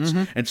conglomerates,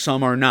 and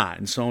some are not.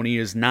 And Sony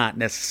is not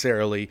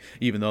necessarily,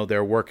 even though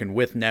they're working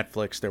with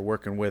Netflix, they're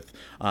working with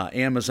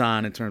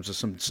Amazon in terms of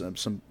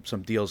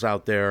some deals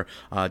out there.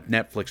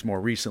 Netflix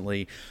more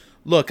recently.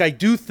 Look, I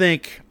do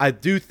think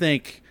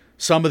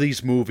some of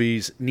these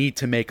movies need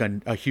to make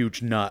a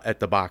huge nut at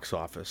the box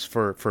office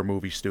for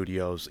movie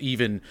studios,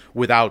 even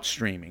without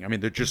streaming. I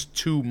mean, they're just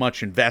too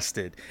much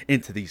invested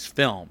into these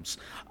films.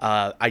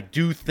 I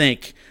do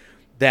think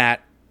that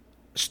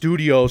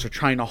studios are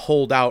trying to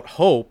hold out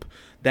hope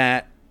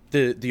that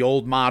the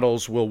old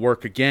models will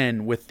work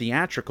again with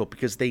theatrical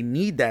because they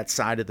need that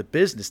side of the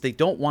business. They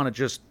don't want to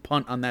just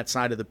punt on that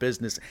side of the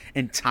business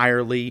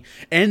entirely.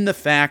 And the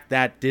fact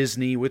that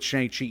Disney with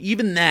Shang-Chi,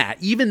 even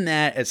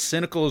that, as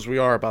cynical as we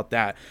are about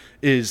that,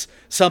 is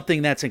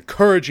something that's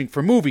encouraging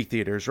for movie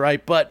theaters,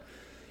 right? But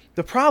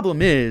the problem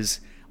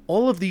is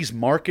all of these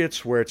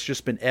markets where it's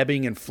just been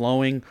ebbing and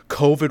flowing,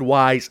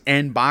 COVID-wise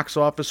and box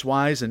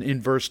office-wise in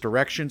inverse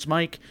directions,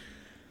 Mike,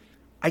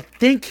 I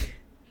think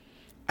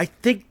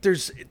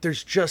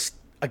there's just,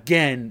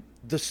 again,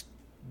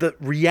 the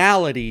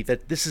reality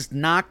that this is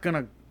not going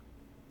to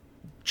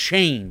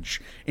change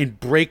in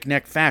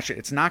breakneck fashion.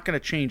 It's not going to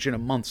change in a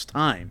month's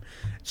time.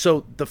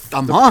 So the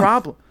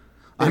problem.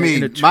 I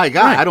mean, my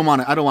God, right. I don't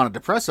want to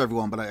depress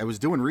everyone, but I was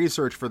doing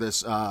research for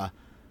this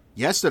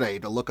yesterday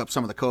to look up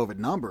some of the COVID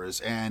numbers,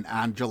 and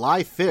on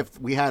July 5th,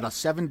 we had a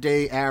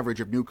 7-day average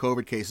of new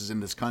COVID cases in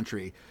this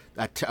country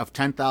of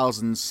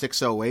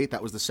 10,608.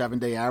 That was the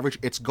 7-day average.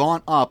 It's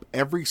gone up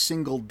every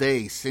single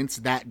day since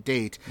that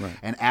date. Right.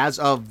 And as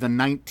of the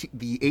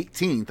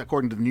 18th,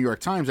 according to the New York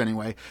Times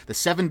anyway, the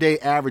 7-day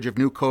average of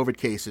new COVID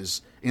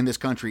cases in this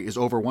country is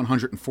over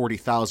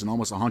 140,000,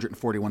 almost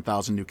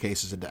 141,000 new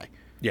cases a day.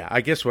 Yeah,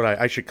 I guess what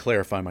I should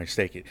clarify my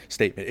statement.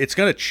 It's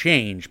going to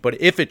change, but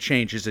if it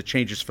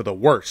changes for the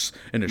worse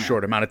in a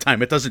short amount of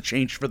time. It doesn't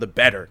change for the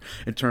better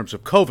in terms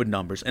of COVID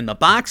numbers. And the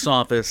box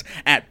office,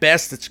 at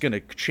best, it's going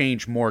to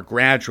change more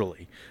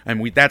gradually.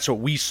 And that's what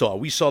we saw.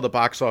 We saw the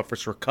box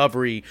office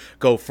recovery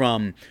go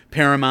from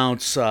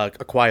Paramount's A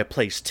Quiet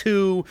Place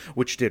 2,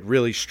 which did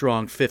really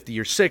strong 50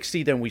 or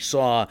 60. Then we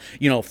saw,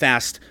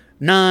 Fast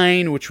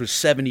 9, which was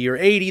 70 or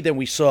 80. Then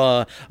we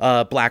saw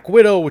Black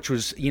Widow, which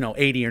was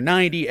 80 or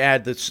 90.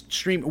 Add the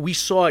stream. We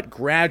saw it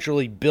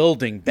gradually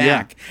building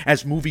back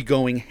as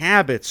movie-going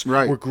habits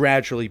were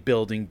gradually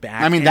building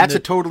back. I mean, that's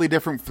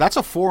that's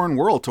a foreign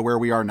world to where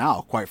we are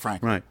now, quite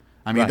frankly. Right.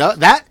 I mean,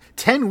 that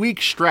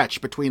 10-week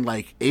stretch between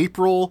like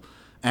April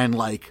and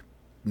like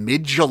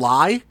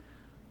mid-July,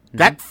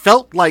 that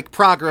felt like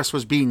progress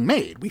was being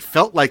made. We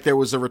felt like there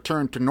was a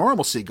return to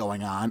normalcy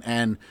going on.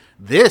 And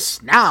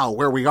this now,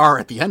 where we are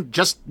at the end,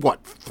 just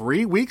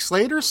 3 weeks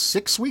later,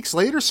 6 weeks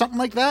later, something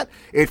like that,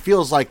 it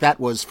feels like that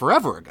was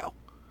forever ago.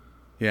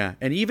 Yeah.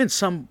 And even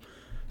some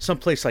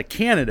place like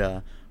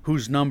Canada,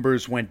 whose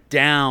numbers went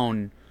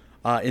down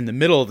in the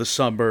middle of the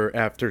summer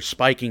after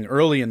spiking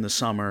early in the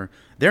summer,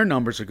 their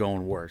numbers are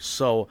going worse.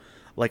 So,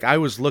 like, I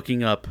was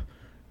looking up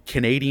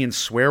Canadian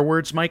swear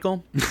words,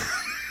 Michael.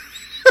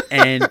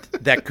 And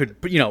that could,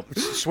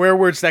 swear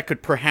words that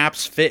could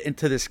perhaps fit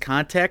into this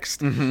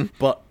context,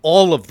 but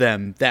all of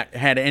them that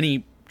had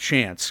any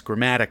chance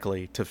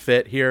grammatically to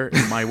fit here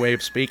in my way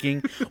of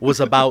speaking was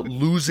about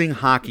losing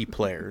hockey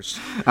players.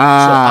 So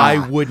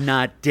I would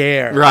not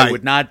dare. I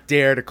would not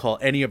dare to call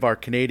any of our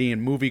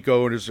Canadian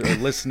moviegoers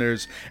or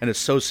listeners and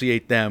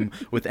associate them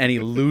with any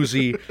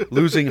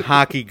losing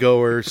hockey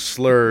goer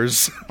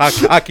slurs,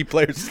 hockey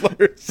player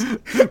slurs.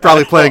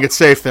 Probably playing it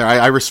safe there.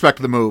 I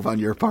respect the move on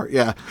your part.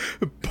 Yeah.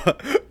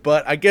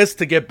 But I guess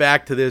to get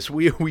back to this,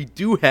 we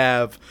do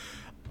have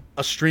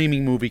a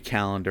streaming movie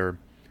calendar,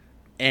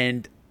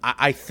 and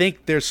I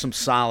think there's some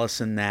solace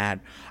in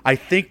that. I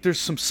think there's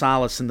some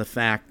solace in the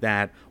fact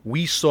that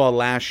we saw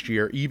last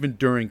year, even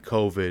during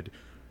COVID,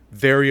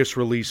 various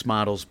release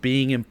models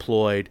being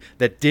employed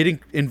that did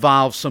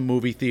involve some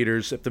movie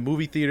theaters. If the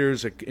movie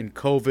theaters in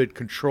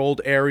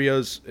COVID-controlled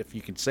areas, if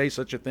you can say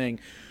such a thing,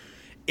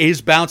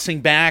 is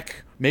bouncing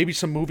back, maybe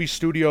some movie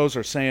studios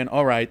are saying,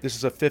 all right, this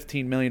is a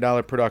 $15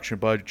 million production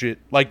budget,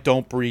 like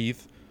Don't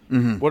Breathe.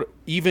 What,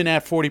 even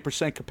at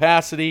 40%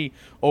 capacity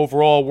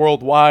overall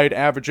worldwide,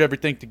 average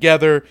everything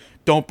together,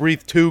 Don't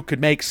Breathe 2 could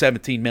make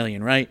 $17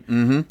 million, right?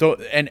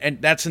 And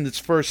that's in its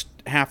first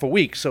half a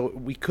week, so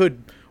we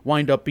could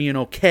wind up being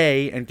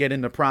okay and get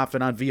into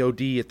profit on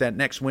VOD at that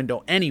next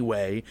window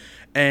anyway.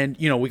 And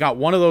we got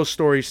one of those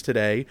stories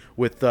today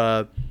with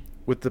the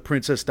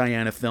Princess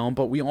Diana film,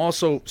 but we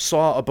also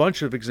saw a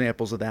bunch of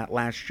examples of that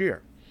last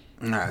year.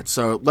 All right,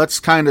 so let's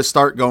kind of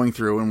start going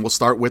through, and we'll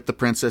start with the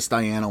Princess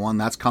Diana one.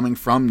 That's coming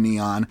from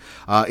Neon.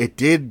 It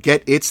did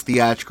get its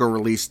theatrical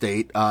release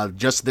date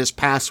just this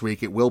past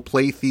week. It will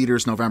play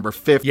theaters November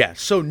 5th. Yeah,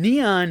 so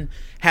Neon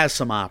has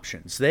some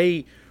options.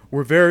 They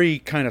were very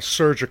kind of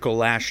surgical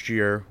last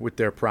year with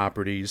their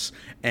properties,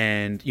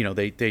 and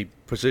they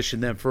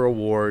positioned them for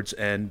awards,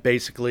 and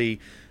basically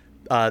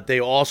they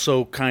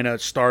also kind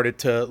of started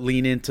to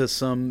lean into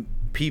some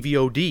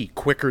PVOD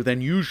quicker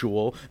than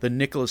usual. The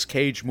Nicolas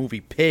Cage movie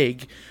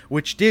Pig,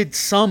 which did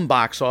some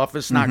box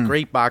office, not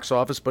great box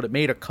office, but it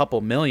made a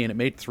couple million. It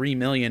made $3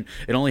 million.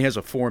 It only has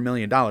a $4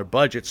 million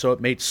budget, so it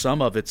made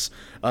some of its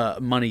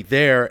money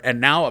there.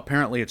 And now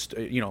apparently it's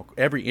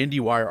every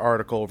IndieWire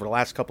article over the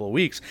last couple of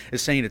weeks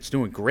is saying it's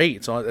doing great.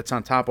 It's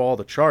on top of all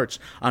the charts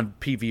on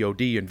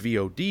PVOD and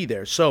VOD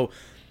there. So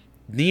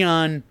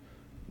Neon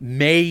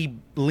may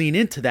lean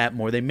into that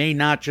more. They may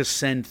not just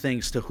send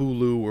things to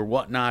Hulu or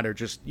whatnot, or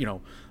just,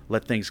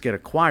 let things get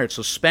acquired.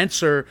 So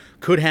Spencer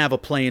could have a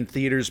play in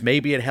theaters.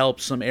 Maybe it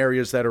helps some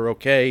areas that are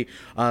okay,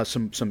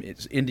 some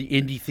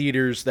indie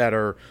theaters that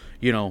are,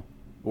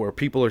 where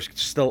people are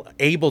still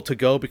able to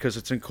go because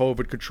it's in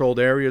COVID-controlled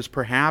areas,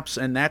 perhaps,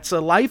 and that's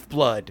a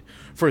lifeblood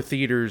for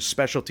theaters,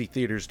 specialty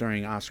theaters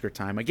during Oscar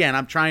time. Again,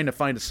 I'm trying to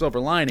find a silver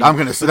lining. I'm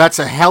gonna say that's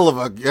a hell of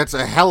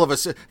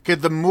a.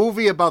 Could the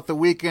movie about the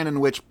weekend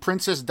in which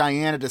Princess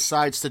Diana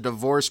decides to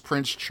divorce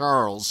Prince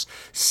Charles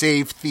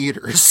save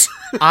theaters?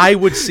 I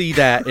would see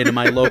that in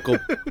my local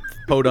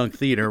podunk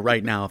theater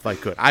right now if I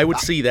could. I would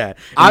see that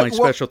in my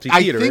specialty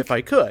theater if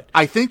I could.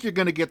 I think you're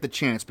going to get the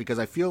chance because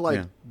I feel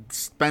like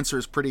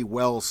Spencer's pretty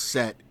well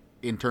set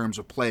in terms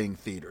of playing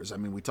theaters. I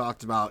mean, we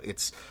talked about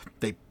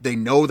they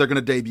know they're going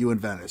to debut in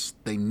Venice.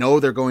 They know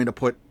they're going to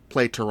put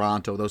play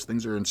Toronto. Those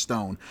things are in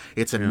stone.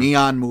 It's a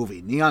Neon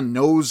movie. Neon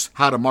knows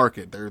how to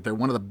market. They're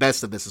one of the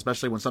best of this,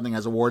 especially when something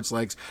has awards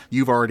legs.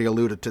 You've already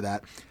alluded to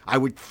that. I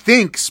would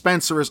think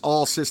Spencer is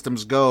all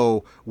systems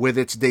go with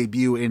its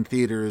debut in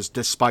theaters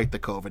despite the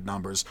COVID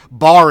numbers,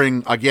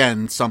 barring,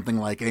 again, something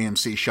like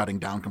AMC shutting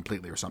down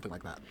completely or something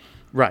like that.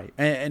 Right.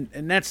 And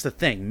that's the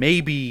thing.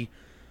 Maybe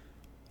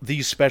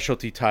these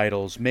specialty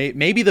titles,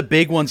 maybe the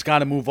big ones got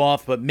to move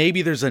off, but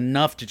maybe there's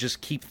enough to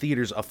just keep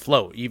theaters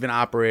afloat, even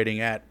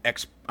operating at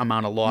X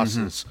amount of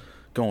losses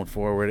going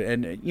forward.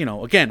 And, you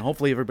know, again,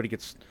 hopefully everybody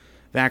gets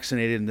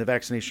vaccinated and the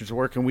vaccinations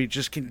work and we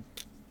just can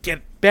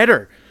get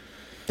better.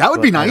 That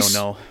would be nice. I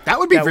don't know. That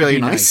would be really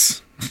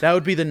nice. That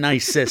would be the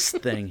nicest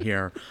thing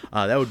here.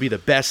 That would be the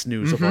best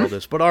news of all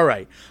this. But all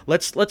right,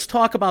 let's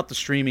talk about the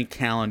streaming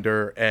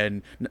calendar.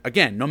 And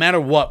again, no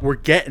matter what, we're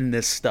getting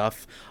this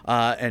stuff.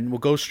 And we'll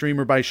go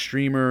streamer by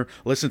streamer.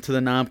 Listen to the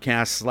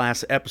Nomcast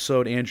last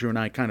episode. Andrew and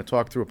I kind of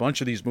talked through a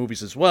bunch of these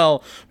movies as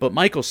well. But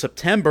Michael,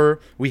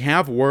 September, we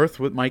have Worth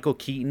with Michael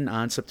Keaton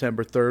on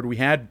September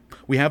 3rd.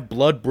 We have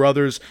Blood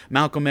Brothers,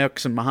 Malcolm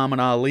X and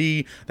Muhammad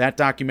Ali. That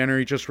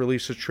documentary just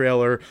released a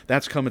trailer.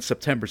 That's coming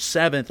September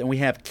 7th. And we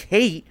have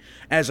Kate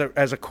as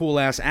a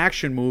cool-ass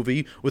action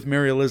movie with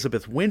Mary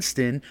Elizabeth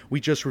Winston.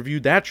 We just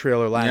reviewed that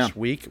trailer last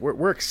week.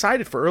 We're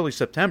excited for early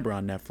September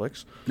on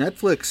Netflix.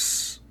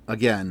 Netflix,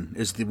 again,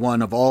 is the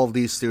one of all of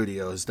these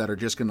studios that are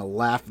just going to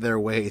laugh their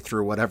way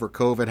through whatever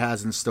COVID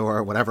has in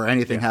store, whatever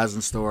anything has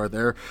in store.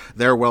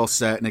 They're well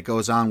set, and it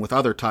goes on with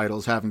other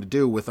titles having to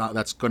do with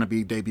that's going to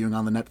be debuting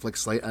on the Netflix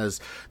slate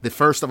as the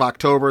 1st of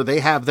October. They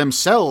have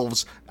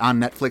themselves on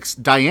Netflix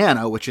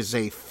Diana, which is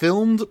a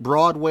filmed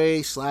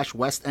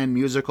Broadway/West End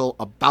musical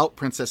about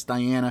Princess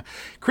Diana.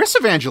 Chris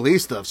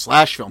Evangelista of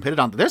Slash Film hit it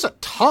on. There's a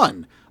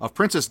ton of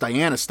Princess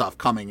Diana stuff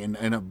coming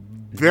in a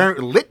very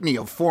litany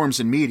of forms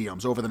and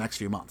mediums over the next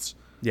few months.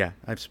 Yeah,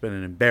 I've spent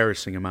an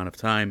embarrassing amount of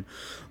time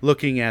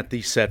looking at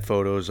the set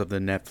photos of the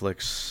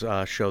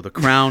Netflix show The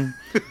Crown,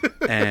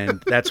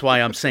 and that's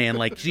why I'm saying,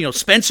 like, you know,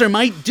 Spencer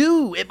might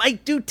do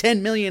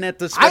 10 million at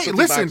the specialty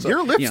listen, box.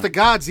 your lips to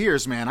God's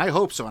ears, man. I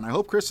hope so, and I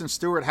hope Kristen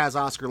Stewart has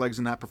Oscar legs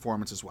in that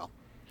performance as well.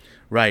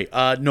 Right.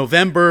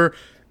 November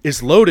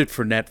is loaded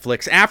for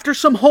Netflix after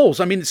some holes.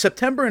 I mean,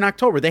 September and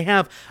October, they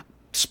have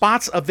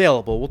spots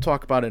available. We'll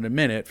talk about it in a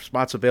minute.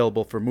 Spots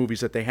available for movies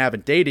that they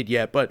haven't dated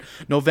yet. But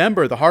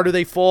November, The Harder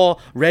They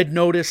Fall, Red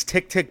Notice,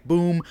 Tick, Tick,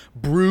 Boom,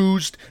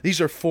 Bruised. These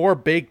are 4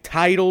 big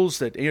titles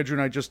that Andrew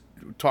and I just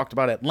talked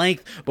about at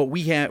length. But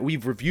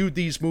we've reviewed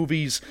these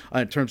movies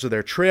in terms of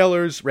their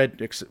trailers,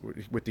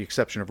 with the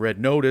exception of Red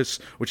Notice,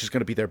 which is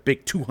going to be their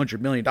big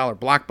 $200 million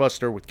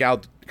blockbuster with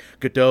Gal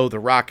Gadot, The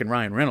Rock, and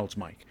Ryan Reynolds,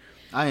 Mike.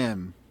 I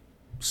am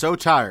so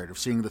tired of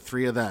seeing the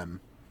 3 of them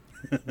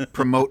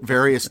promote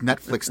various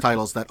Netflix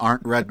titles that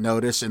aren't Red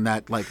Notice, and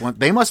that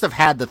they must have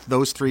had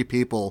those 3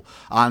 people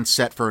on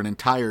set for an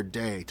entire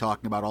day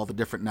talking about all the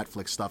different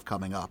Netflix stuff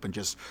coming up and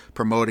just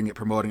promoting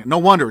it. No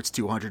wonder it's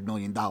 $200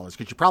 million, because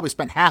you probably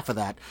spent half of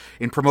that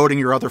in promoting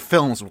your other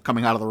films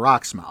coming out of The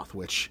Rock's mouth,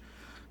 which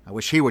I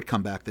wish he would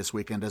come back this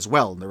weekend as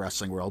well in the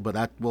wrestling world, but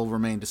that will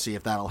remain to see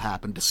if that'll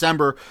happen.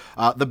 December,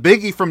 the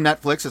biggie from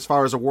Netflix as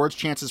far as awards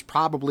chances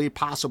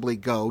possibly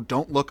go.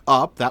 Don't Look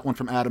Up, that one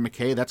from Adam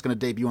McKay. That's going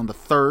to debut on the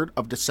 3rd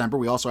of December.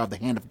 We also have The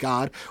Hand of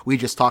God. We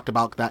just talked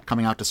about that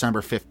coming out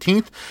December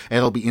 15th.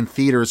 It'll be in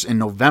theaters in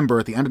November,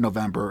 at the end of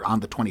November, on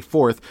the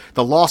 24th.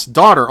 The Lost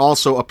Daughter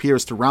also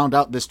appears to round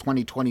out this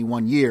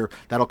 2021 year.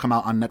 That'll come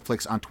out on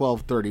Netflix on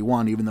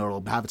 12/31, even though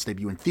it'll have its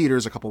debut in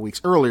theaters a couple weeks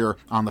earlier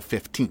on the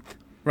 15th.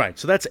 Right,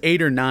 so that's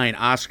 8 or 9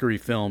 Oscar-y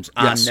films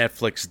on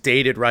Netflix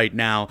dated right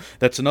now.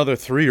 That's another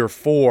 3 or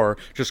 4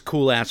 just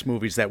cool-ass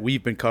movies that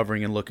we've been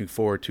covering and looking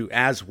forward to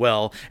as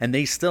well. And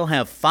they still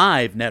have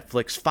 5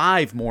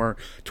 more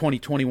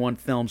 2021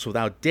 films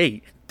without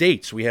dates.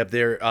 We have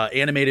their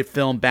animated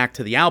film Back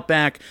to the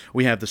Outback.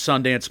 We have the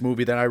Sundance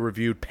movie that I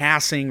reviewed,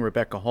 Passing,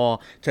 Rebecca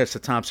Hall, Tessa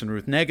Thompson,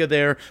 Ruth Negga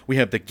there. We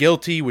have The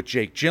Guilty with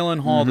Jake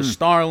Gyllenhaal, The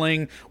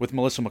Starling with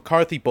Melissa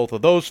McCarthy. Both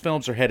of those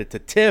films are headed to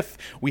TIFF.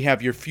 We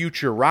have your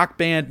future rock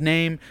band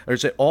name.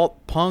 There's an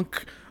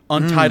alt-punk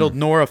Untitled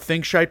Nora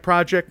Finkscheid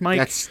Project, Mike.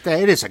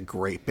 It is a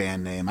great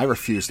band name. I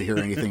refuse to hear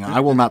anything.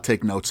 I will not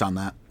take notes on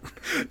that.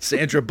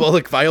 Sandra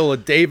Bullock, Viola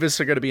Davis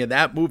are going to be in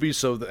that movie,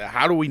 so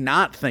how do we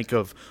not think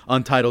of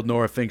Untitled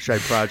Nora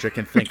Finkscheid Project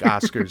and think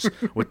Oscars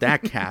with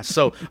that cast?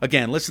 So,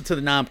 again, listen to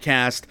the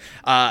Nomcast.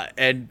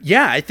 And,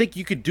 yeah, I think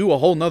you could do a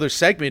whole nother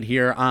segment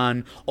here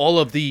on all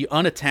of the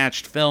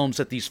unattached films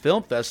at these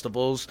film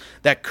festivals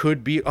that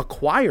could be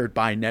acquired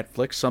by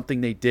Netflix,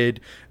 something they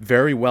did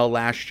very well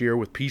last year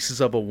with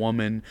Pieces of a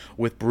Woman,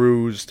 with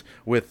Bruised,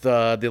 with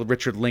the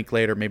Richard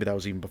Linklater, maybe that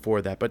was even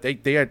before that, but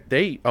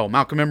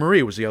Malcolm and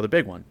Marie was the other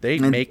big one. They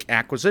make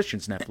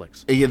acquisitions,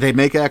 Netflix. Yeah, they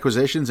make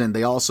acquisitions, and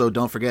they also,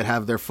 don't forget,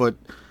 have their foot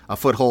a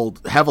foothold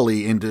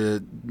heavily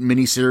into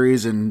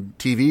miniseries and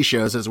TV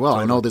shows as well.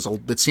 Totally. I know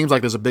it seems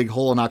like there's a big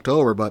hole in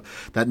October, but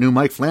that new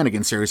Mike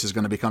Flanagan series is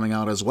going to be coming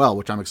out as well,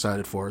 which I'm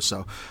excited for.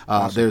 So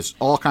awesome. There's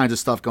all kinds of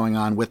stuff going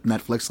on with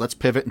Netflix. Let's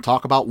pivot and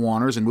talk about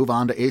Warner's and move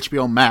on to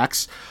HBO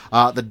Max.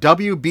 The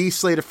WB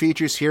slate of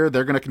features here,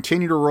 they're going to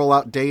continue to roll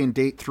out day and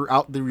date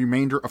throughout the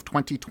remainder of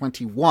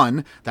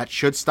 2021. That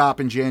should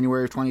stop in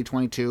January of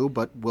 2022,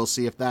 but we'll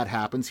see if that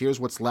happens. Here's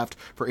what's left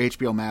for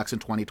HBO Max in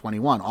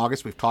 2021.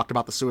 August, we've talked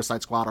about the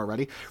Suicide Squad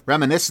already.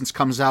 Reminiscence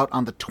comes out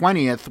on the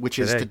 20th, which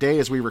is today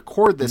as we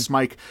record this,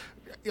 Mike.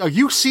 Are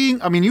you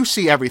seeing, I mean, you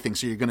see everything,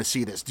 so you're going to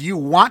see this. Do you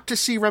want to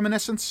see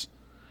Reminiscence?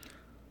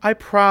 I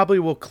probably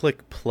will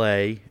click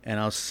play, and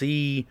I'll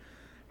see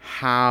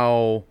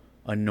how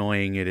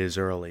annoying it is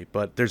early.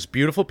 But there's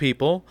beautiful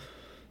people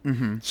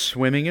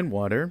swimming in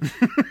water.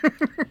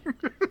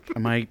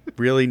 Am I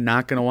really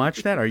not going to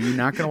watch that? Are you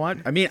not going to watch?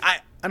 I mean,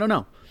 I don't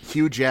know.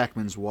 Hugh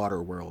Jackman's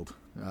Waterworld.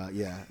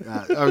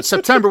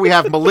 September we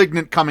have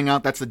Malignant coming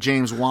out. That's the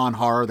James Wan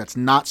horror. That's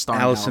not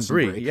starring Alison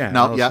Brie.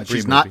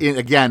 She's not in.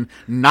 Again,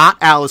 not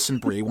Alison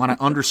Brie. Want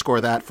to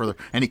underscore that for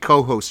any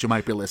co-hosts who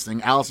might be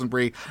listening. Alison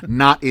Brie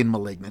not in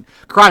Malignant.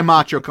 Cry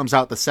Macho comes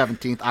out the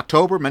 17th.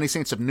 October, Many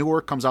Saints of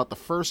Newark comes out the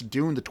 1st.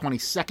 Dune the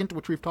 22nd,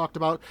 which we've talked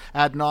about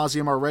ad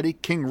nauseum already.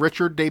 King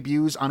Richard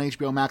debuts on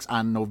HBO Max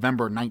on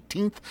November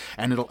 19th,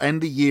 and it'll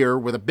end the year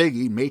with a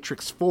biggie,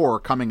 Matrix 4,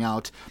 coming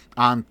out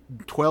on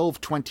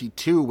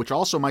 12/22, which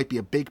also might be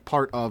a big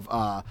part of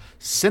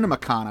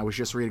CinemaCon. I was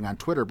just reading on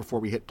Twitter before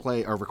we hit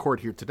play or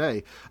record here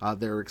today.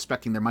 They're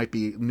expecting there might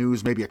be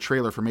news, maybe a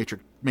trailer for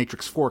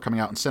Matrix 4 coming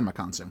out in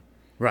CinemaCon soon.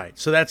 Right.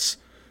 So that's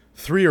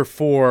 3 or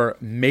 4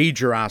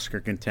 major Oscar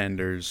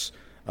contenders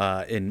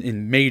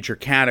in major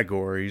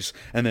categories,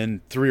 and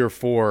then 3 or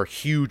 4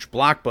 huge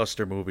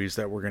blockbuster movies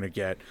that we're going to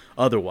get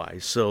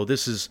otherwise. So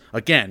this is,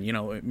 again,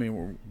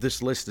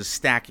 this list is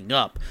stacking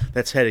up.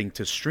 That's heading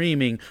to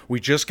streaming. We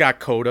just got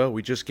Coda.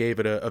 We just gave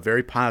it a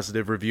very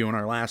positive review in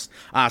our last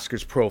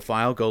Oscars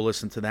profile. Go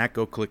listen to that.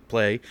 Go click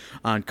play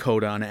on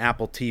Coda on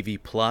Apple TV+.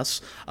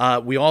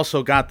 We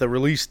also got the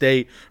release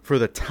date for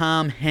the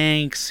Tom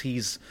Hanks.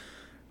 He's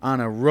on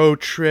a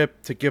road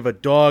trip to give a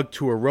dog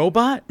to a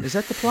robot. Is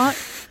that the plot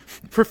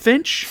for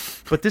Finch?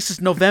 But this is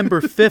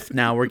November 5th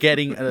now. We're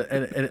getting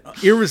an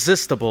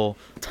irresistible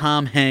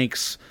Tom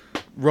Hanks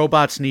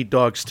Robots Need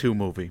Dogs 2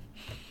 movie.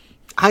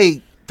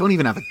 I don't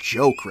even have a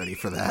joke ready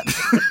for that.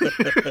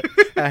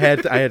 I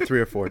had 3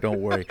 or 4. Don't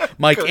worry,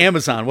 Mike.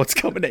 Amazon. What's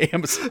coming to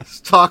Amazon?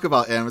 Let's talk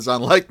about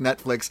Amazon. Like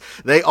Netflix,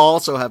 they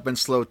also have been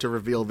slow to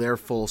reveal their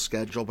full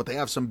schedule, but they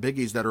have some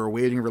biggies that are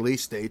awaiting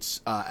release dates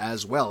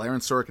as well.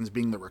 Aaron Sorkin's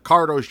being the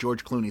Ricardos,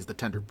 George Clooney's The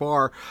Tender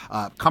Bar,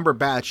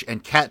 Cumberbatch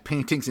and cat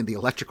paintings in the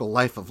Electrical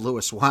Life of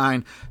Lewis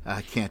Wine.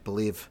 I can't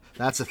believe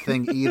that's a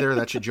thing either.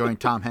 That should join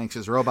Tom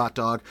Hanks' Robot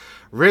Dog.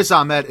 Riz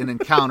Ahmed and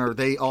Encounter,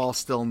 they all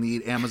still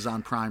need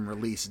Amazon Prime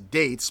release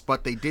dates,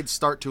 but they did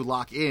start to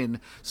lock in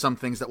some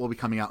things that will be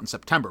coming out in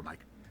September,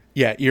 Mike.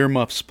 Yeah,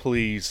 earmuffs,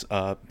 please.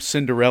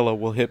 Cinderella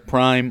will hit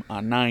Prime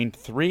on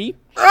 9/3.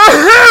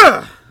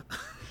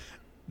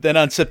 Then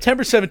on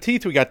September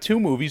 17th, we got 2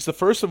 movies, the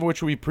first of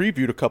which we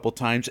previewed a couple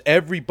times.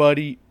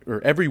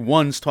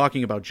 Everyone's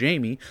talking about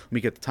Jamie. Let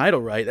me get the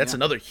title right. That's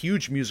another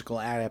huge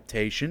musical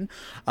adaptation.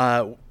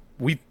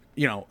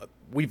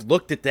 We've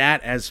looked at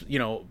that as,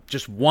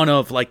 just one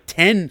of like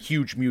 10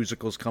 huge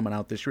musicals coming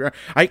out this year.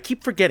 I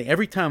keep forgetting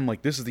every time,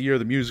 like, this is the year of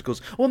the musicals.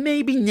 Well,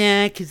 maybe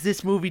not, because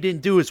this movie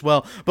didn't do as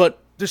well. But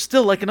there's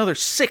still like another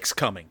 6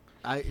 coming.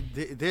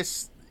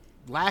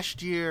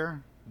 Last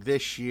year,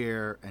 this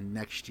year, and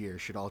next year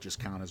should all just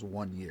count as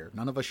one year.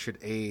 None of us should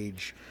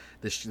age.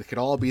 This could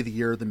all be the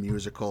year of the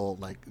musical.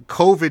 Like,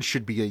 COVID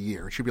should be a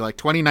year. It should be like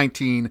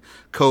 2019,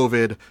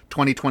 COVID,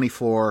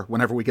 2024,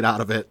 whenever we get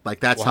out of it. Like,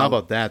 that's how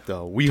about that,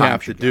 though? We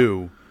have to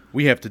do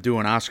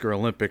an Oscar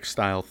Olympic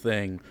style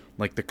thing,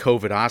 like the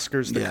COVID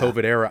Oscars, the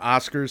COVID era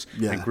Oscars,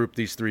 and group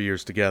these 3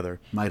 years together.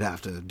 Might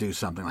have to do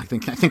something. I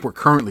think we're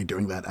currently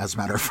doing that, as a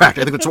matter of fact.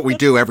 I think that's what we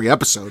do every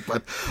episode.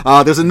 But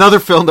there's another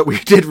film that we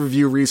did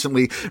review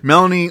recently,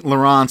 Melanie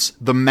Laurent's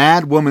The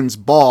Mad Woman's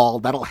Ball.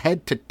 That'll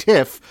head to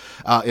TIFF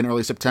in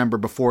early September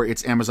before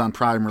its Amazon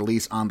Prime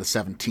release on the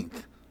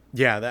 17th.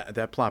 Yeah,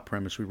 that plot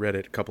premise, we read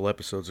it a couple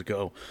episodes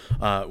ago,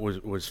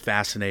 was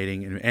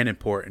fascinating and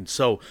important.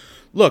 So,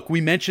 look, we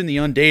mentioned the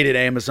undated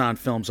Amazon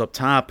films up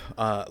top,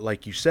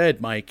 like you said,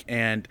 Mike,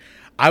 and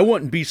I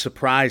wouldn't be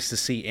surprised to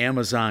see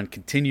Amazon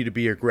continue to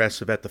be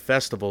aggressive at the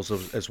festivals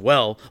as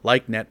well,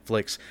 like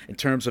Netflix, in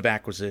terms of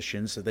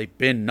acquisitions. They've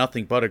been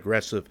nothing but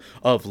aggressive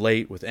of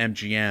late with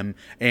MGM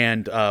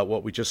and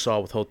what we just saw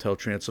with Hotel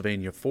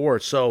Transylvania 4.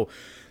 So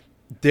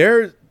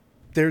there's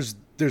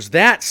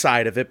that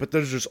side of it, but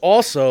there's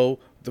also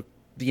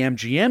the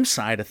MGM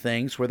side of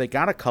things where they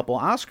got a couple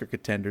Oscar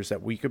contenders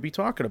that we could be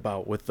talking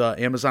about with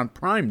Amazon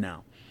Prime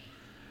now.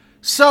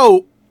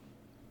 So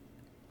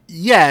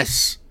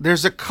Yes,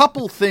 there's a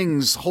couple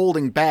things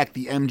holding back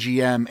the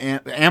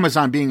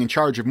Amazon being in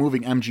charge of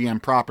moving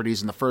MGM properties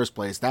in the first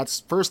place. That's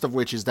first of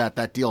which is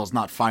that deal is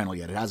not final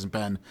yet. It hasn't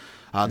been.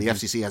 The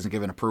FCC hasn't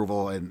given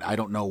approval, and I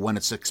don't know when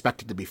it's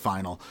expected to be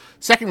final.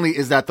 Secondly,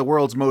 is that the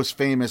world's most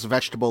famous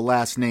vegetable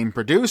last name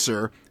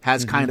producer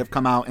has kind of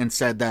come out and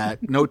said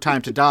that No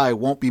Time to Die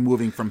won't be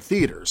moving from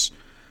theaters.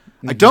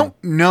 I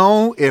don't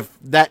know if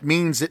that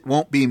means it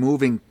won't be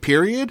moving,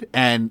 period.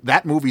 And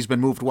that movie's been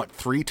moved,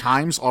 3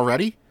 times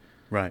already?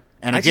 Right.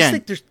 And I again,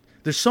 just think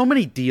there's so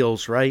many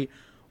deals, right?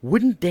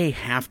 Wouldn't they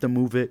have to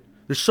move it?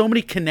 There's so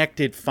many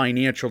connected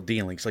financial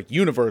dealings, like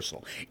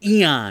Universal,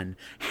 Eon,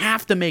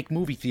 have to make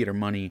movie theater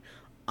money.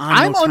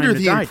 I'm under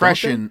the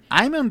impression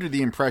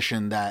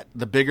that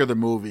the bigger the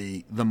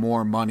movie, the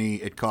more money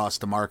it costs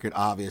to market,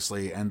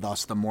 obviously, and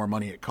thus the more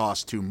money it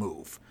costs to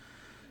move.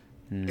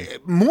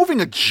 Moving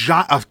a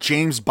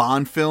James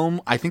Bond film,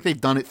 I think they've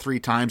done it 3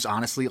 times,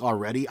 honestly,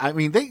 already. I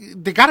mean,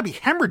 they got to be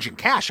hemorrhaging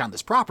cash on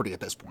this property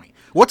at this point.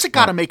 What's it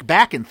got to make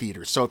back in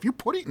theaters? So if you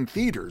put it in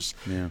theaters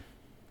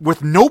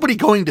with nobody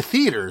going to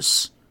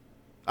theaters,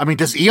 I mean,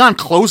 does Eon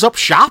close up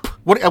shop?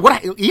 What?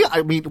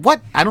 I mean,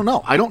 what? I don't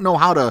know. I don't know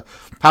how to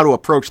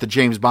approach the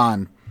James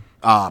Bond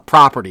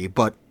property,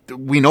 but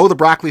we know the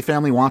Broccoli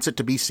family wants it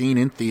to be seen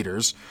in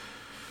theaters.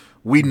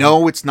 We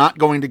know it's not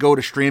going to go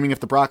to streaming if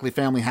the Broccoli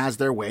family has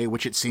their way,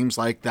 which it seems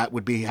like that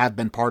would have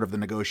been part of the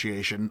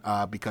negotiation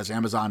because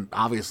Amazon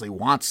obviously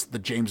wants the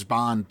James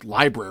Bond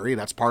library.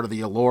 That's part of the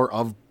allure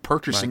of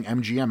purchasing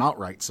MGM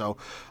outright. So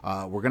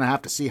we're going to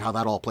have to see how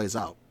that all plays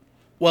out.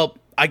 Well,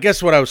 I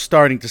guess what I was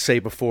starting to say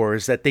before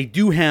is that they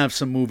do have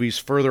some movies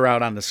further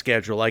out on the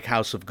schedule, like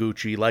House of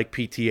Gucci, like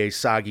PTA's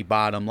Soggy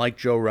Bottom, like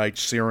Joe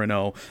Wright's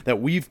Cyrano, that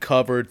we've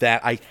covered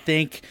that I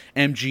think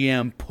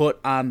MGM put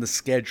on the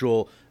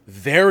schedule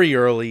very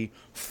early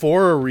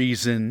for a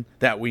reason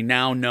that we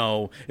now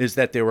know is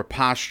that they were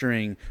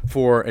posturing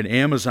for an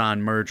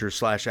Amazon merger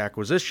 /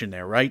 acquisition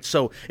there, right?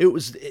 So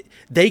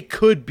they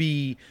could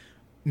be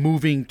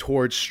moving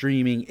towards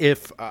streaming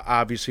if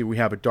obviously we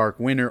have a dark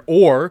winter,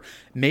 or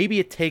maybe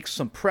it takes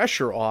some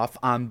pressure off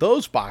on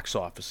those box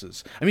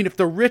offices. I mean, if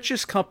the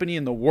richest company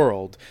in the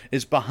world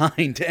is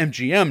behind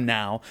MGM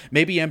now,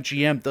 maybe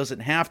MGM doesn't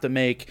have to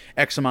make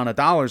X amount of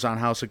dollars on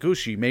House of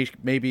Gucci.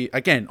 Maybe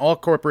again, all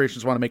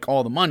corporations want to make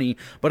all the money,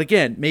 but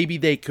again, maybe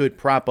they could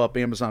prop up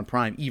Amazon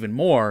Prime even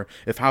more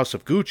if House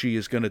of Gucci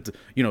is going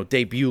to,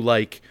 debut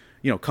like,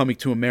 Coming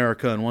to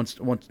America and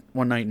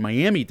One Night in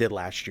Miami did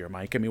last year,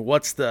 Mike. I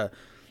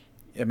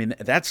mean,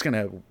 that's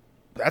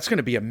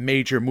gonna be a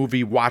major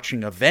movie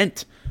watching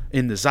event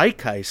in the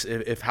zeitgeist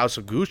if House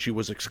of Gucci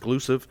was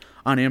exclusive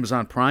on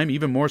Amazon Prime,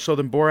 even more so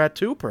than Borat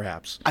 2,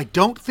 perhaps. I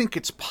don't think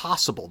it's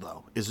possible,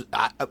 though.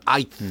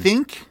 I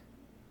think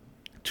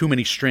too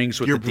many strings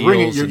with you're the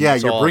bringing,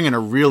 deals. You're bringing a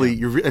really.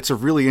 It's a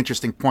really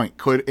interesting point.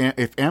 I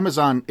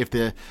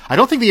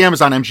don't think the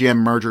Amazon MGM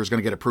merger is going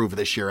to get approved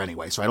this year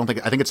anyway. So I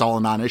think it's all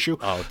a non-issue.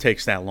 Oh, it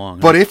takes that long.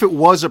 But if it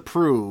was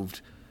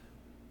approved,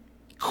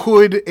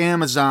 could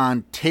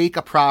Amazon take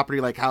a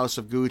property like House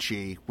of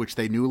Gucci, which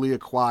they newly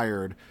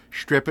acquired,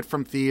 strip it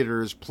from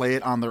theaters, play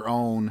it on their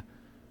own,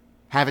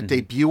 have it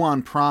debut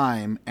on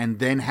Prime, and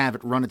then have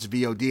it run its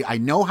VOD? I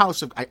know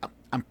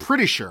I'm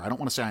pretty sure, I don't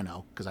want to say I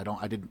know, because I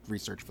didn't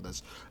research for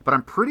this, but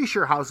I'm pretty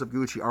sure House of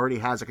Gucci already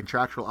has a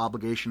contractual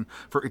obligation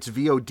for its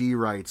VOD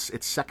rights,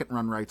 its second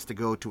run rights, to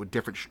go to a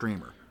different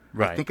streamer.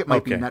 Right. I think it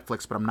might be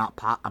Netflix, but I'm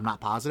not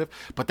positive.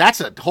 But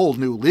that's a whole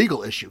new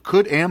legal issue.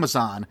 Could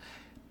Amazon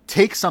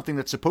take something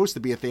that's supposed to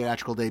be a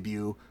theatrical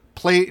debut,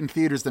 play it in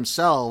theaters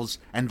themselves,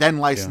 and then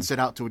license it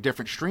out to a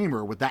different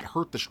streamer? Would that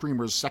hurt the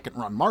streamer's second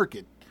run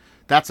market?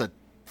 That's a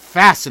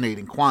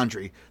fascinating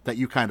quandary that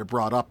you kind of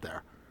brought up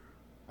there.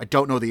 I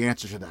don't know the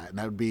answer to that. And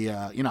that would be,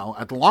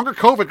 the longer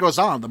COVID goes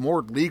on, the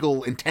more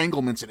legal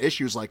entanglements and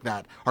issues like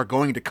that are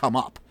going to come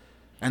up.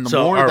 And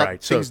the more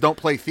things don't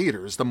play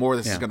theaters, the more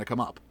this is going to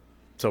come up.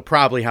 So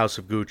probably House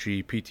of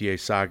Gucci, PTA,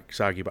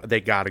 Soggy,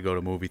 they got to go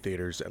to movie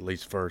theaters at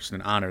least first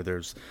and honor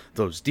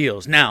those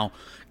deals. Now,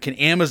 can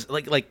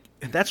Amazon, like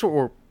that's what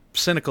we're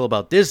cynical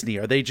about Disney.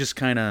 Are they just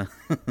kind of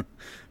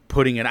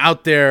putting it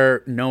out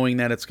there knowing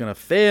that it's going to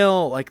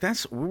fail? Like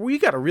we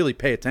got to really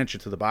pay attention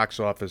to the box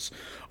office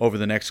over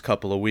the next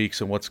couple of weeks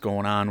and what's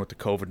going on with the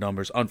COVID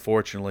numbers,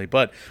 unfortunately.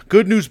 But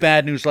good news,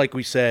 bad news, like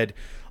we said,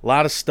 a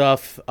lot of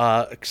stuff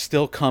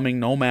still coming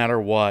no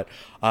matter what.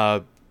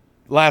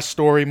 Last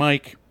story,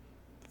 Mike.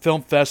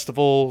 Film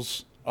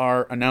festivals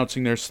are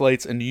announcing their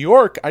slates. In New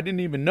York, I didn't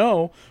even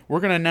know,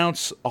 we're going to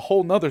announce a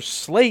whole nother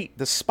slate,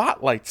 the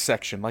Spotlight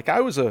section. Like I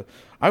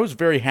was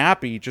very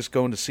happy just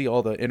going to see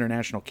all the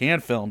international Cannes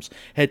films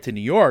head to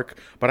New York,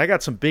 but I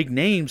got some big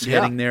names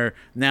heading there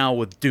now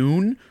with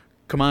Dune,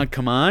 Come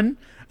On,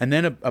 and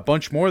then a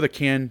bunch more of the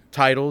Cannes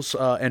titles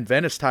and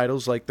Venice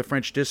titles like The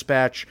French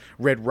Dispatch,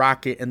 Red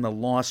Rocket, and The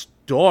Lost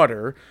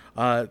Daughter.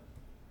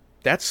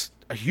 That's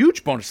a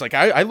huge bonus. Like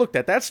I looked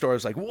at that story, I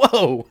was like,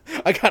 whoa,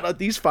 I got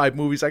these 5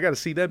 movies, I got to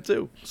see them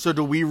too. So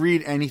do we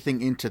read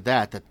anything into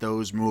that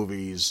those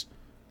movies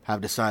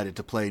have decided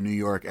to play New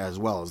York as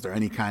well? Is there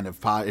any kind of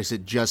is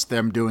it just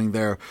them doing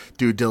their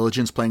due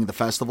diligence playing the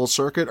festival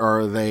circuit,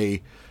 or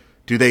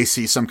do they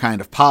see some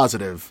kind of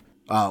positive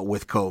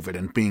with COVID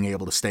and being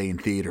able to stay in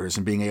theaters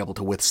and being able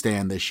to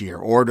withstand this year?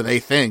 Or do they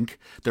think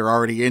they're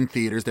already in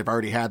theaters, they've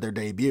already had their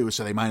debut,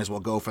 so they might as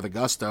well go for the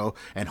gusto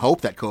and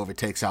hope that COVID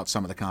takes out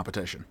some of the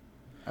competition?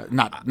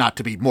 Not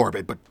to be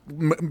morbid, but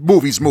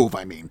movies move,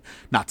 I mean.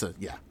 Not to,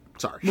 yeah,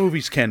 sorry.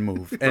 Movies can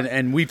move.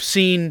 And we've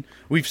seen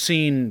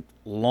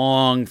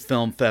long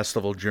film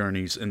festival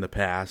journeys in the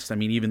past. I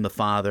mean, even The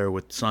Father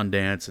with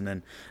Sundance, and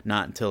then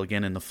not until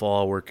again in the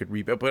fall where it could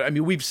reboot. But I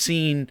mean, we've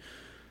seen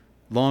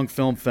long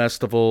film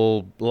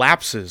festival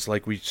lapses,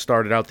 like we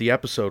started out the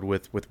episode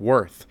with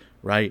Worth,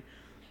 right?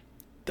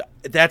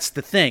 That's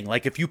the thing.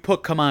 Like, if you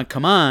put Come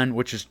On,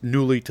 which is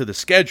newly to the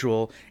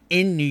schedule,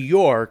 in New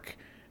York,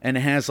 and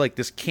it has like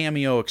this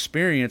cameo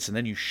experience, and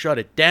then you shut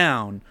it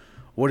down,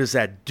 what does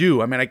that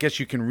do? I mean, I guess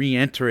you can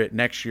re-enter it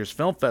next year's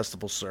film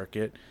festival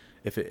circuit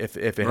if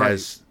it Right.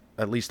 has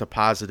at least a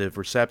positive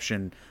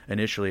reception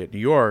initially at New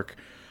York.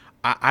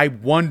 I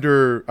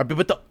wonder,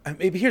 but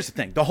maybe here's the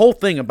thing. The whole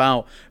thing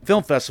about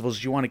film festivals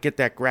is you want to get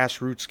that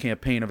grassroots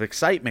campaign of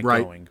excitement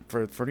Right. going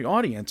for the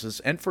audiences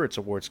and for its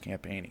awards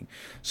campaigning.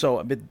 So,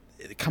 I mean,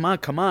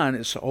 Come On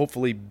is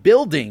hopefully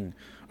building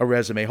a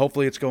resume.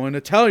 Hopefully it's going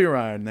to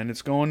Telluride, and then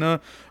it's going to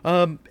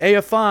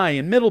AFI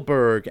in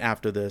Middleburg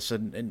after this.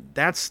 And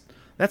that's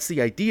the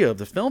idea of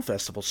the film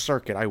festival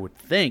circuit, I would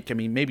think. I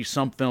mean, maybe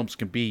some films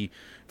can be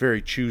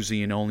very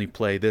choosy and only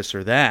play this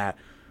or that.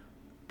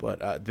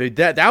 But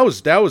that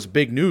was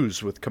big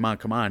news with Come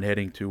On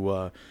heading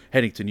to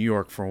New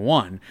York for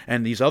one,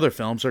 and these other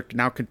films are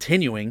now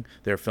continuing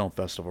their film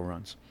festival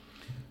runs.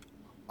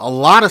 A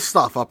lot of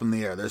stuff up in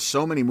the air. There's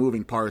so many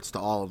moving parts to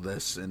all of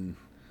this, and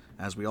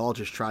as we all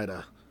just try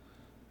to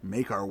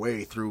make our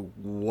way through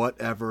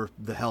whatever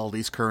the hell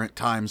these current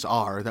times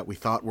are that we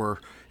thought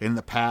were in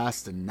the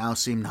past and now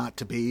seem not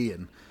to be,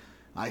 and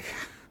I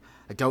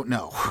don't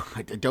know.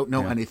 I don't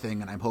know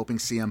anything, and I'm hoping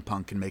CM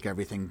Punk can make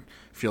everything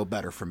feel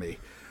better for me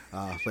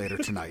later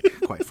tonight,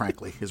 quite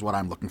frankly, is what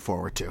I'm looking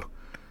forward to.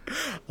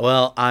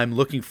 Well, I'm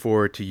looking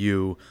forward to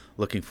you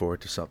looking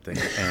forward to something,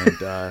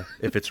 and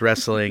if it's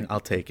wrestling,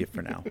 I'll take it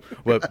for now.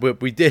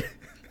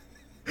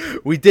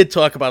 We did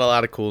talk about a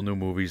lot of cool new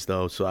movies,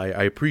 though, so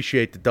I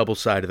appreciate the double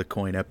side of the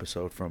coin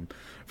episode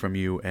from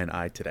you and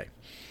I today.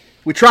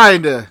 We're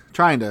trying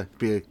to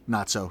be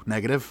not so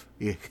negative,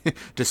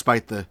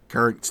 despite the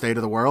current state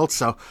of the world.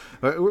 So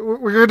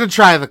we're going to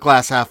try the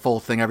glass half full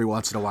thing every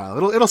once in a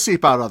while. It'll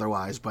seep out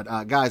otherwise.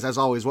 But guys, as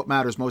always, what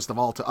matters most of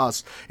all to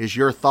us is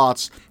your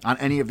thoughts on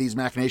any of these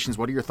machinations.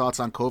 What are your thoughts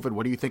on COVID?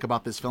 What do you think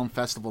about this film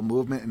festival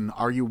movement? And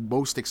are you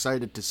most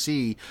excited to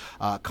see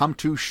come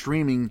to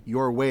streaming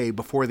your way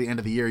before the end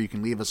of the year? You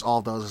can leave us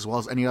all those, as well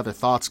as any other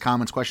thoughts,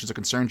 comments, questions, or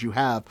concerns you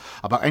have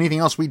about anything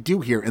else we do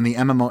here in the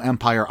MMO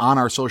Empire on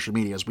our social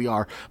medias. We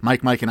are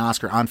Mike, and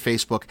Oscar on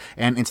Facebook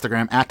and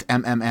Instagram, at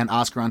MMN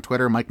Oscar on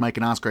Twitter, Mike,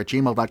 and Oscar at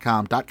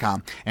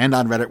gmail.com, and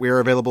on Reddit. We are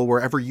available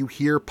wherever you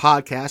hear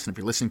podcasts. And if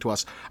you're listening to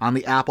us on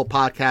the Apple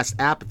Podcast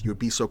app, if you would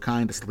be so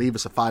kind as to leave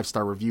us a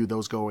 5-star review,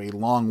 those go a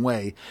long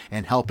way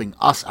in helping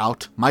us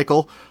out.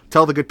 Michael,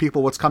 tell the good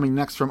people what's coming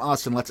next from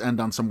us, and let's end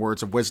on some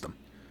words of wisdom.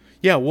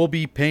 Yeah, we'll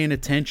be paying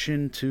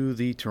attention to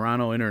the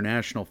Toronto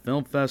International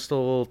Film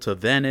Festival, to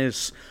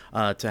Venice,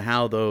 to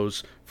how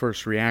those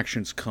first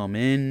reactions come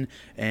in,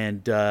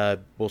 and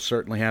we'll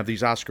certainly have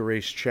these Oscar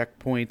race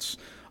checkpoints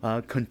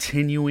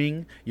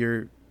continuing.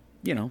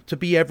 To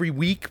be every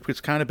week.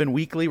 It's kind of been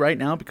weekly right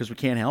now because we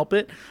can't help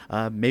it.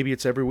 Maybe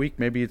it's every week.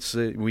 Maybe it's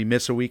we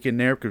miss a week in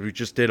there because we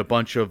just did a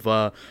bunch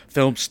of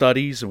film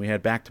studies, and we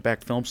had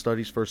back-to-back film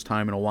studies, first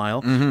time in a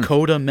while. Mm-hmm.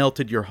 Coda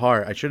melted your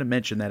heart. I should have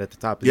mentioned that at the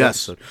top of the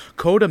episode.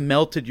 Coda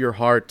melted your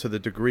heart to the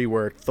degree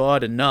where it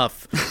thawed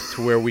enough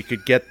to where we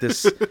could get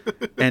this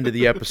end of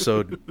the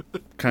episode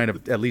kind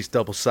of at least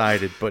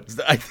double-sided. But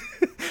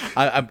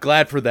I'm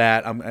glad for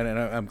that.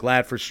 I'm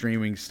glad for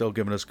streaming still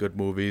giving us good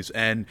movies.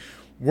 And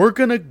we're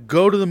going to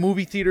go to the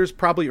movie theaters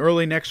probably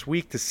early next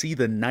week to see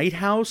The Night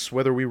House,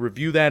 whether we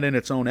review that in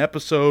its own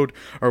episode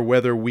or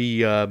whether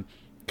we kind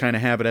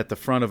of have it at the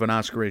front of an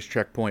Oscar race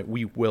checkpoint.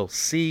 We will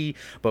see.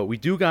 But we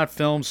do got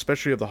films,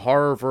 especially of the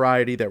horror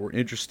variety, that we're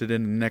interested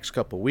in the next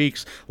couple of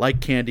weeks,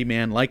 like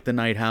Candyman, like The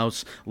Night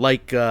House,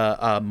 like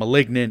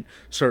Malignant,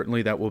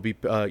 certainly that we'll be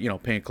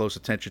paying close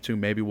attention to.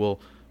 Maybe we'll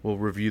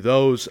review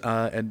those.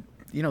 And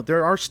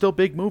there are still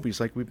big movies,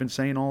 like we've been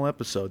saying all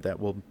episode, that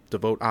we'll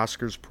devote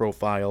Oscars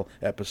profile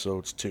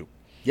episodes to.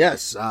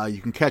 Yes,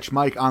 you can catch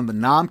Mike on the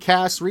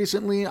Nomcast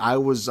recently. I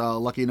was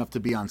lucky enough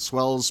to be on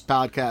Swell's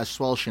podcast,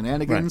 Swell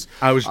Shenanigans.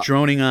 Right. I was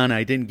droning on.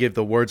 I didn't give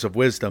the words of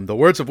wisdom. The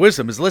words of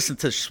wisdom is listen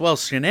to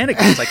Swell's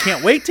Shenanigans. I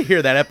can't wait to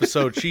hear that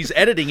episode. She's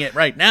editing it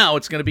right now.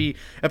 It's going to be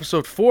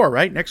episode 4,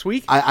 right? Next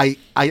week? I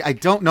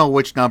don't know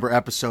which number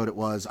episode it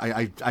was.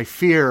 I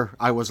fear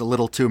I was a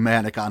little too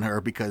manic on her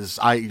because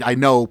I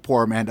know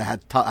poor Amanda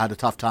had a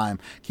tough time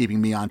keeping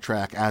me on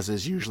track, as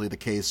is usually the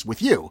case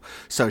with you.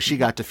 So she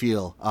got to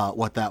feel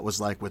what that was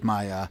like. like with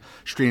my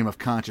stream of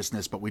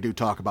consciousness, but we do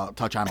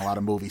touch on a lot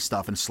of movie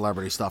stuff and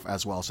celebrity stuff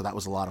as well, so that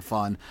was a lot of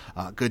fun.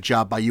 Good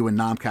job by you and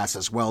Nomcast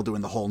as well,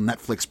 doing the whole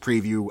Netflix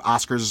preview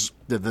Oscars,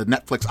 the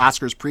Netflix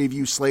Oscars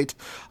preview slate.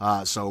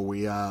 So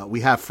we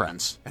have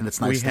friends, and it's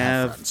nice to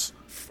have friends.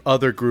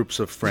 Other groups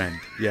of friend,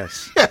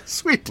 yes.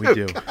 Yes, we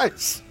do,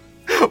 guys.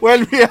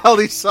 When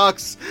reality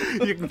sucks,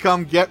 you can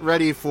come get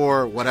ready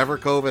for whatever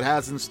COVID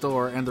has in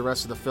store and the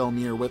rest of the film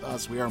year with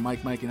us. We are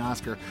Mike, and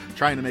Oscar,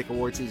 trying to make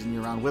award season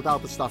year round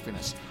without the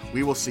stuffiness.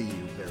 We will see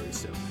you very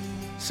soon.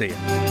 See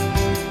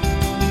ya.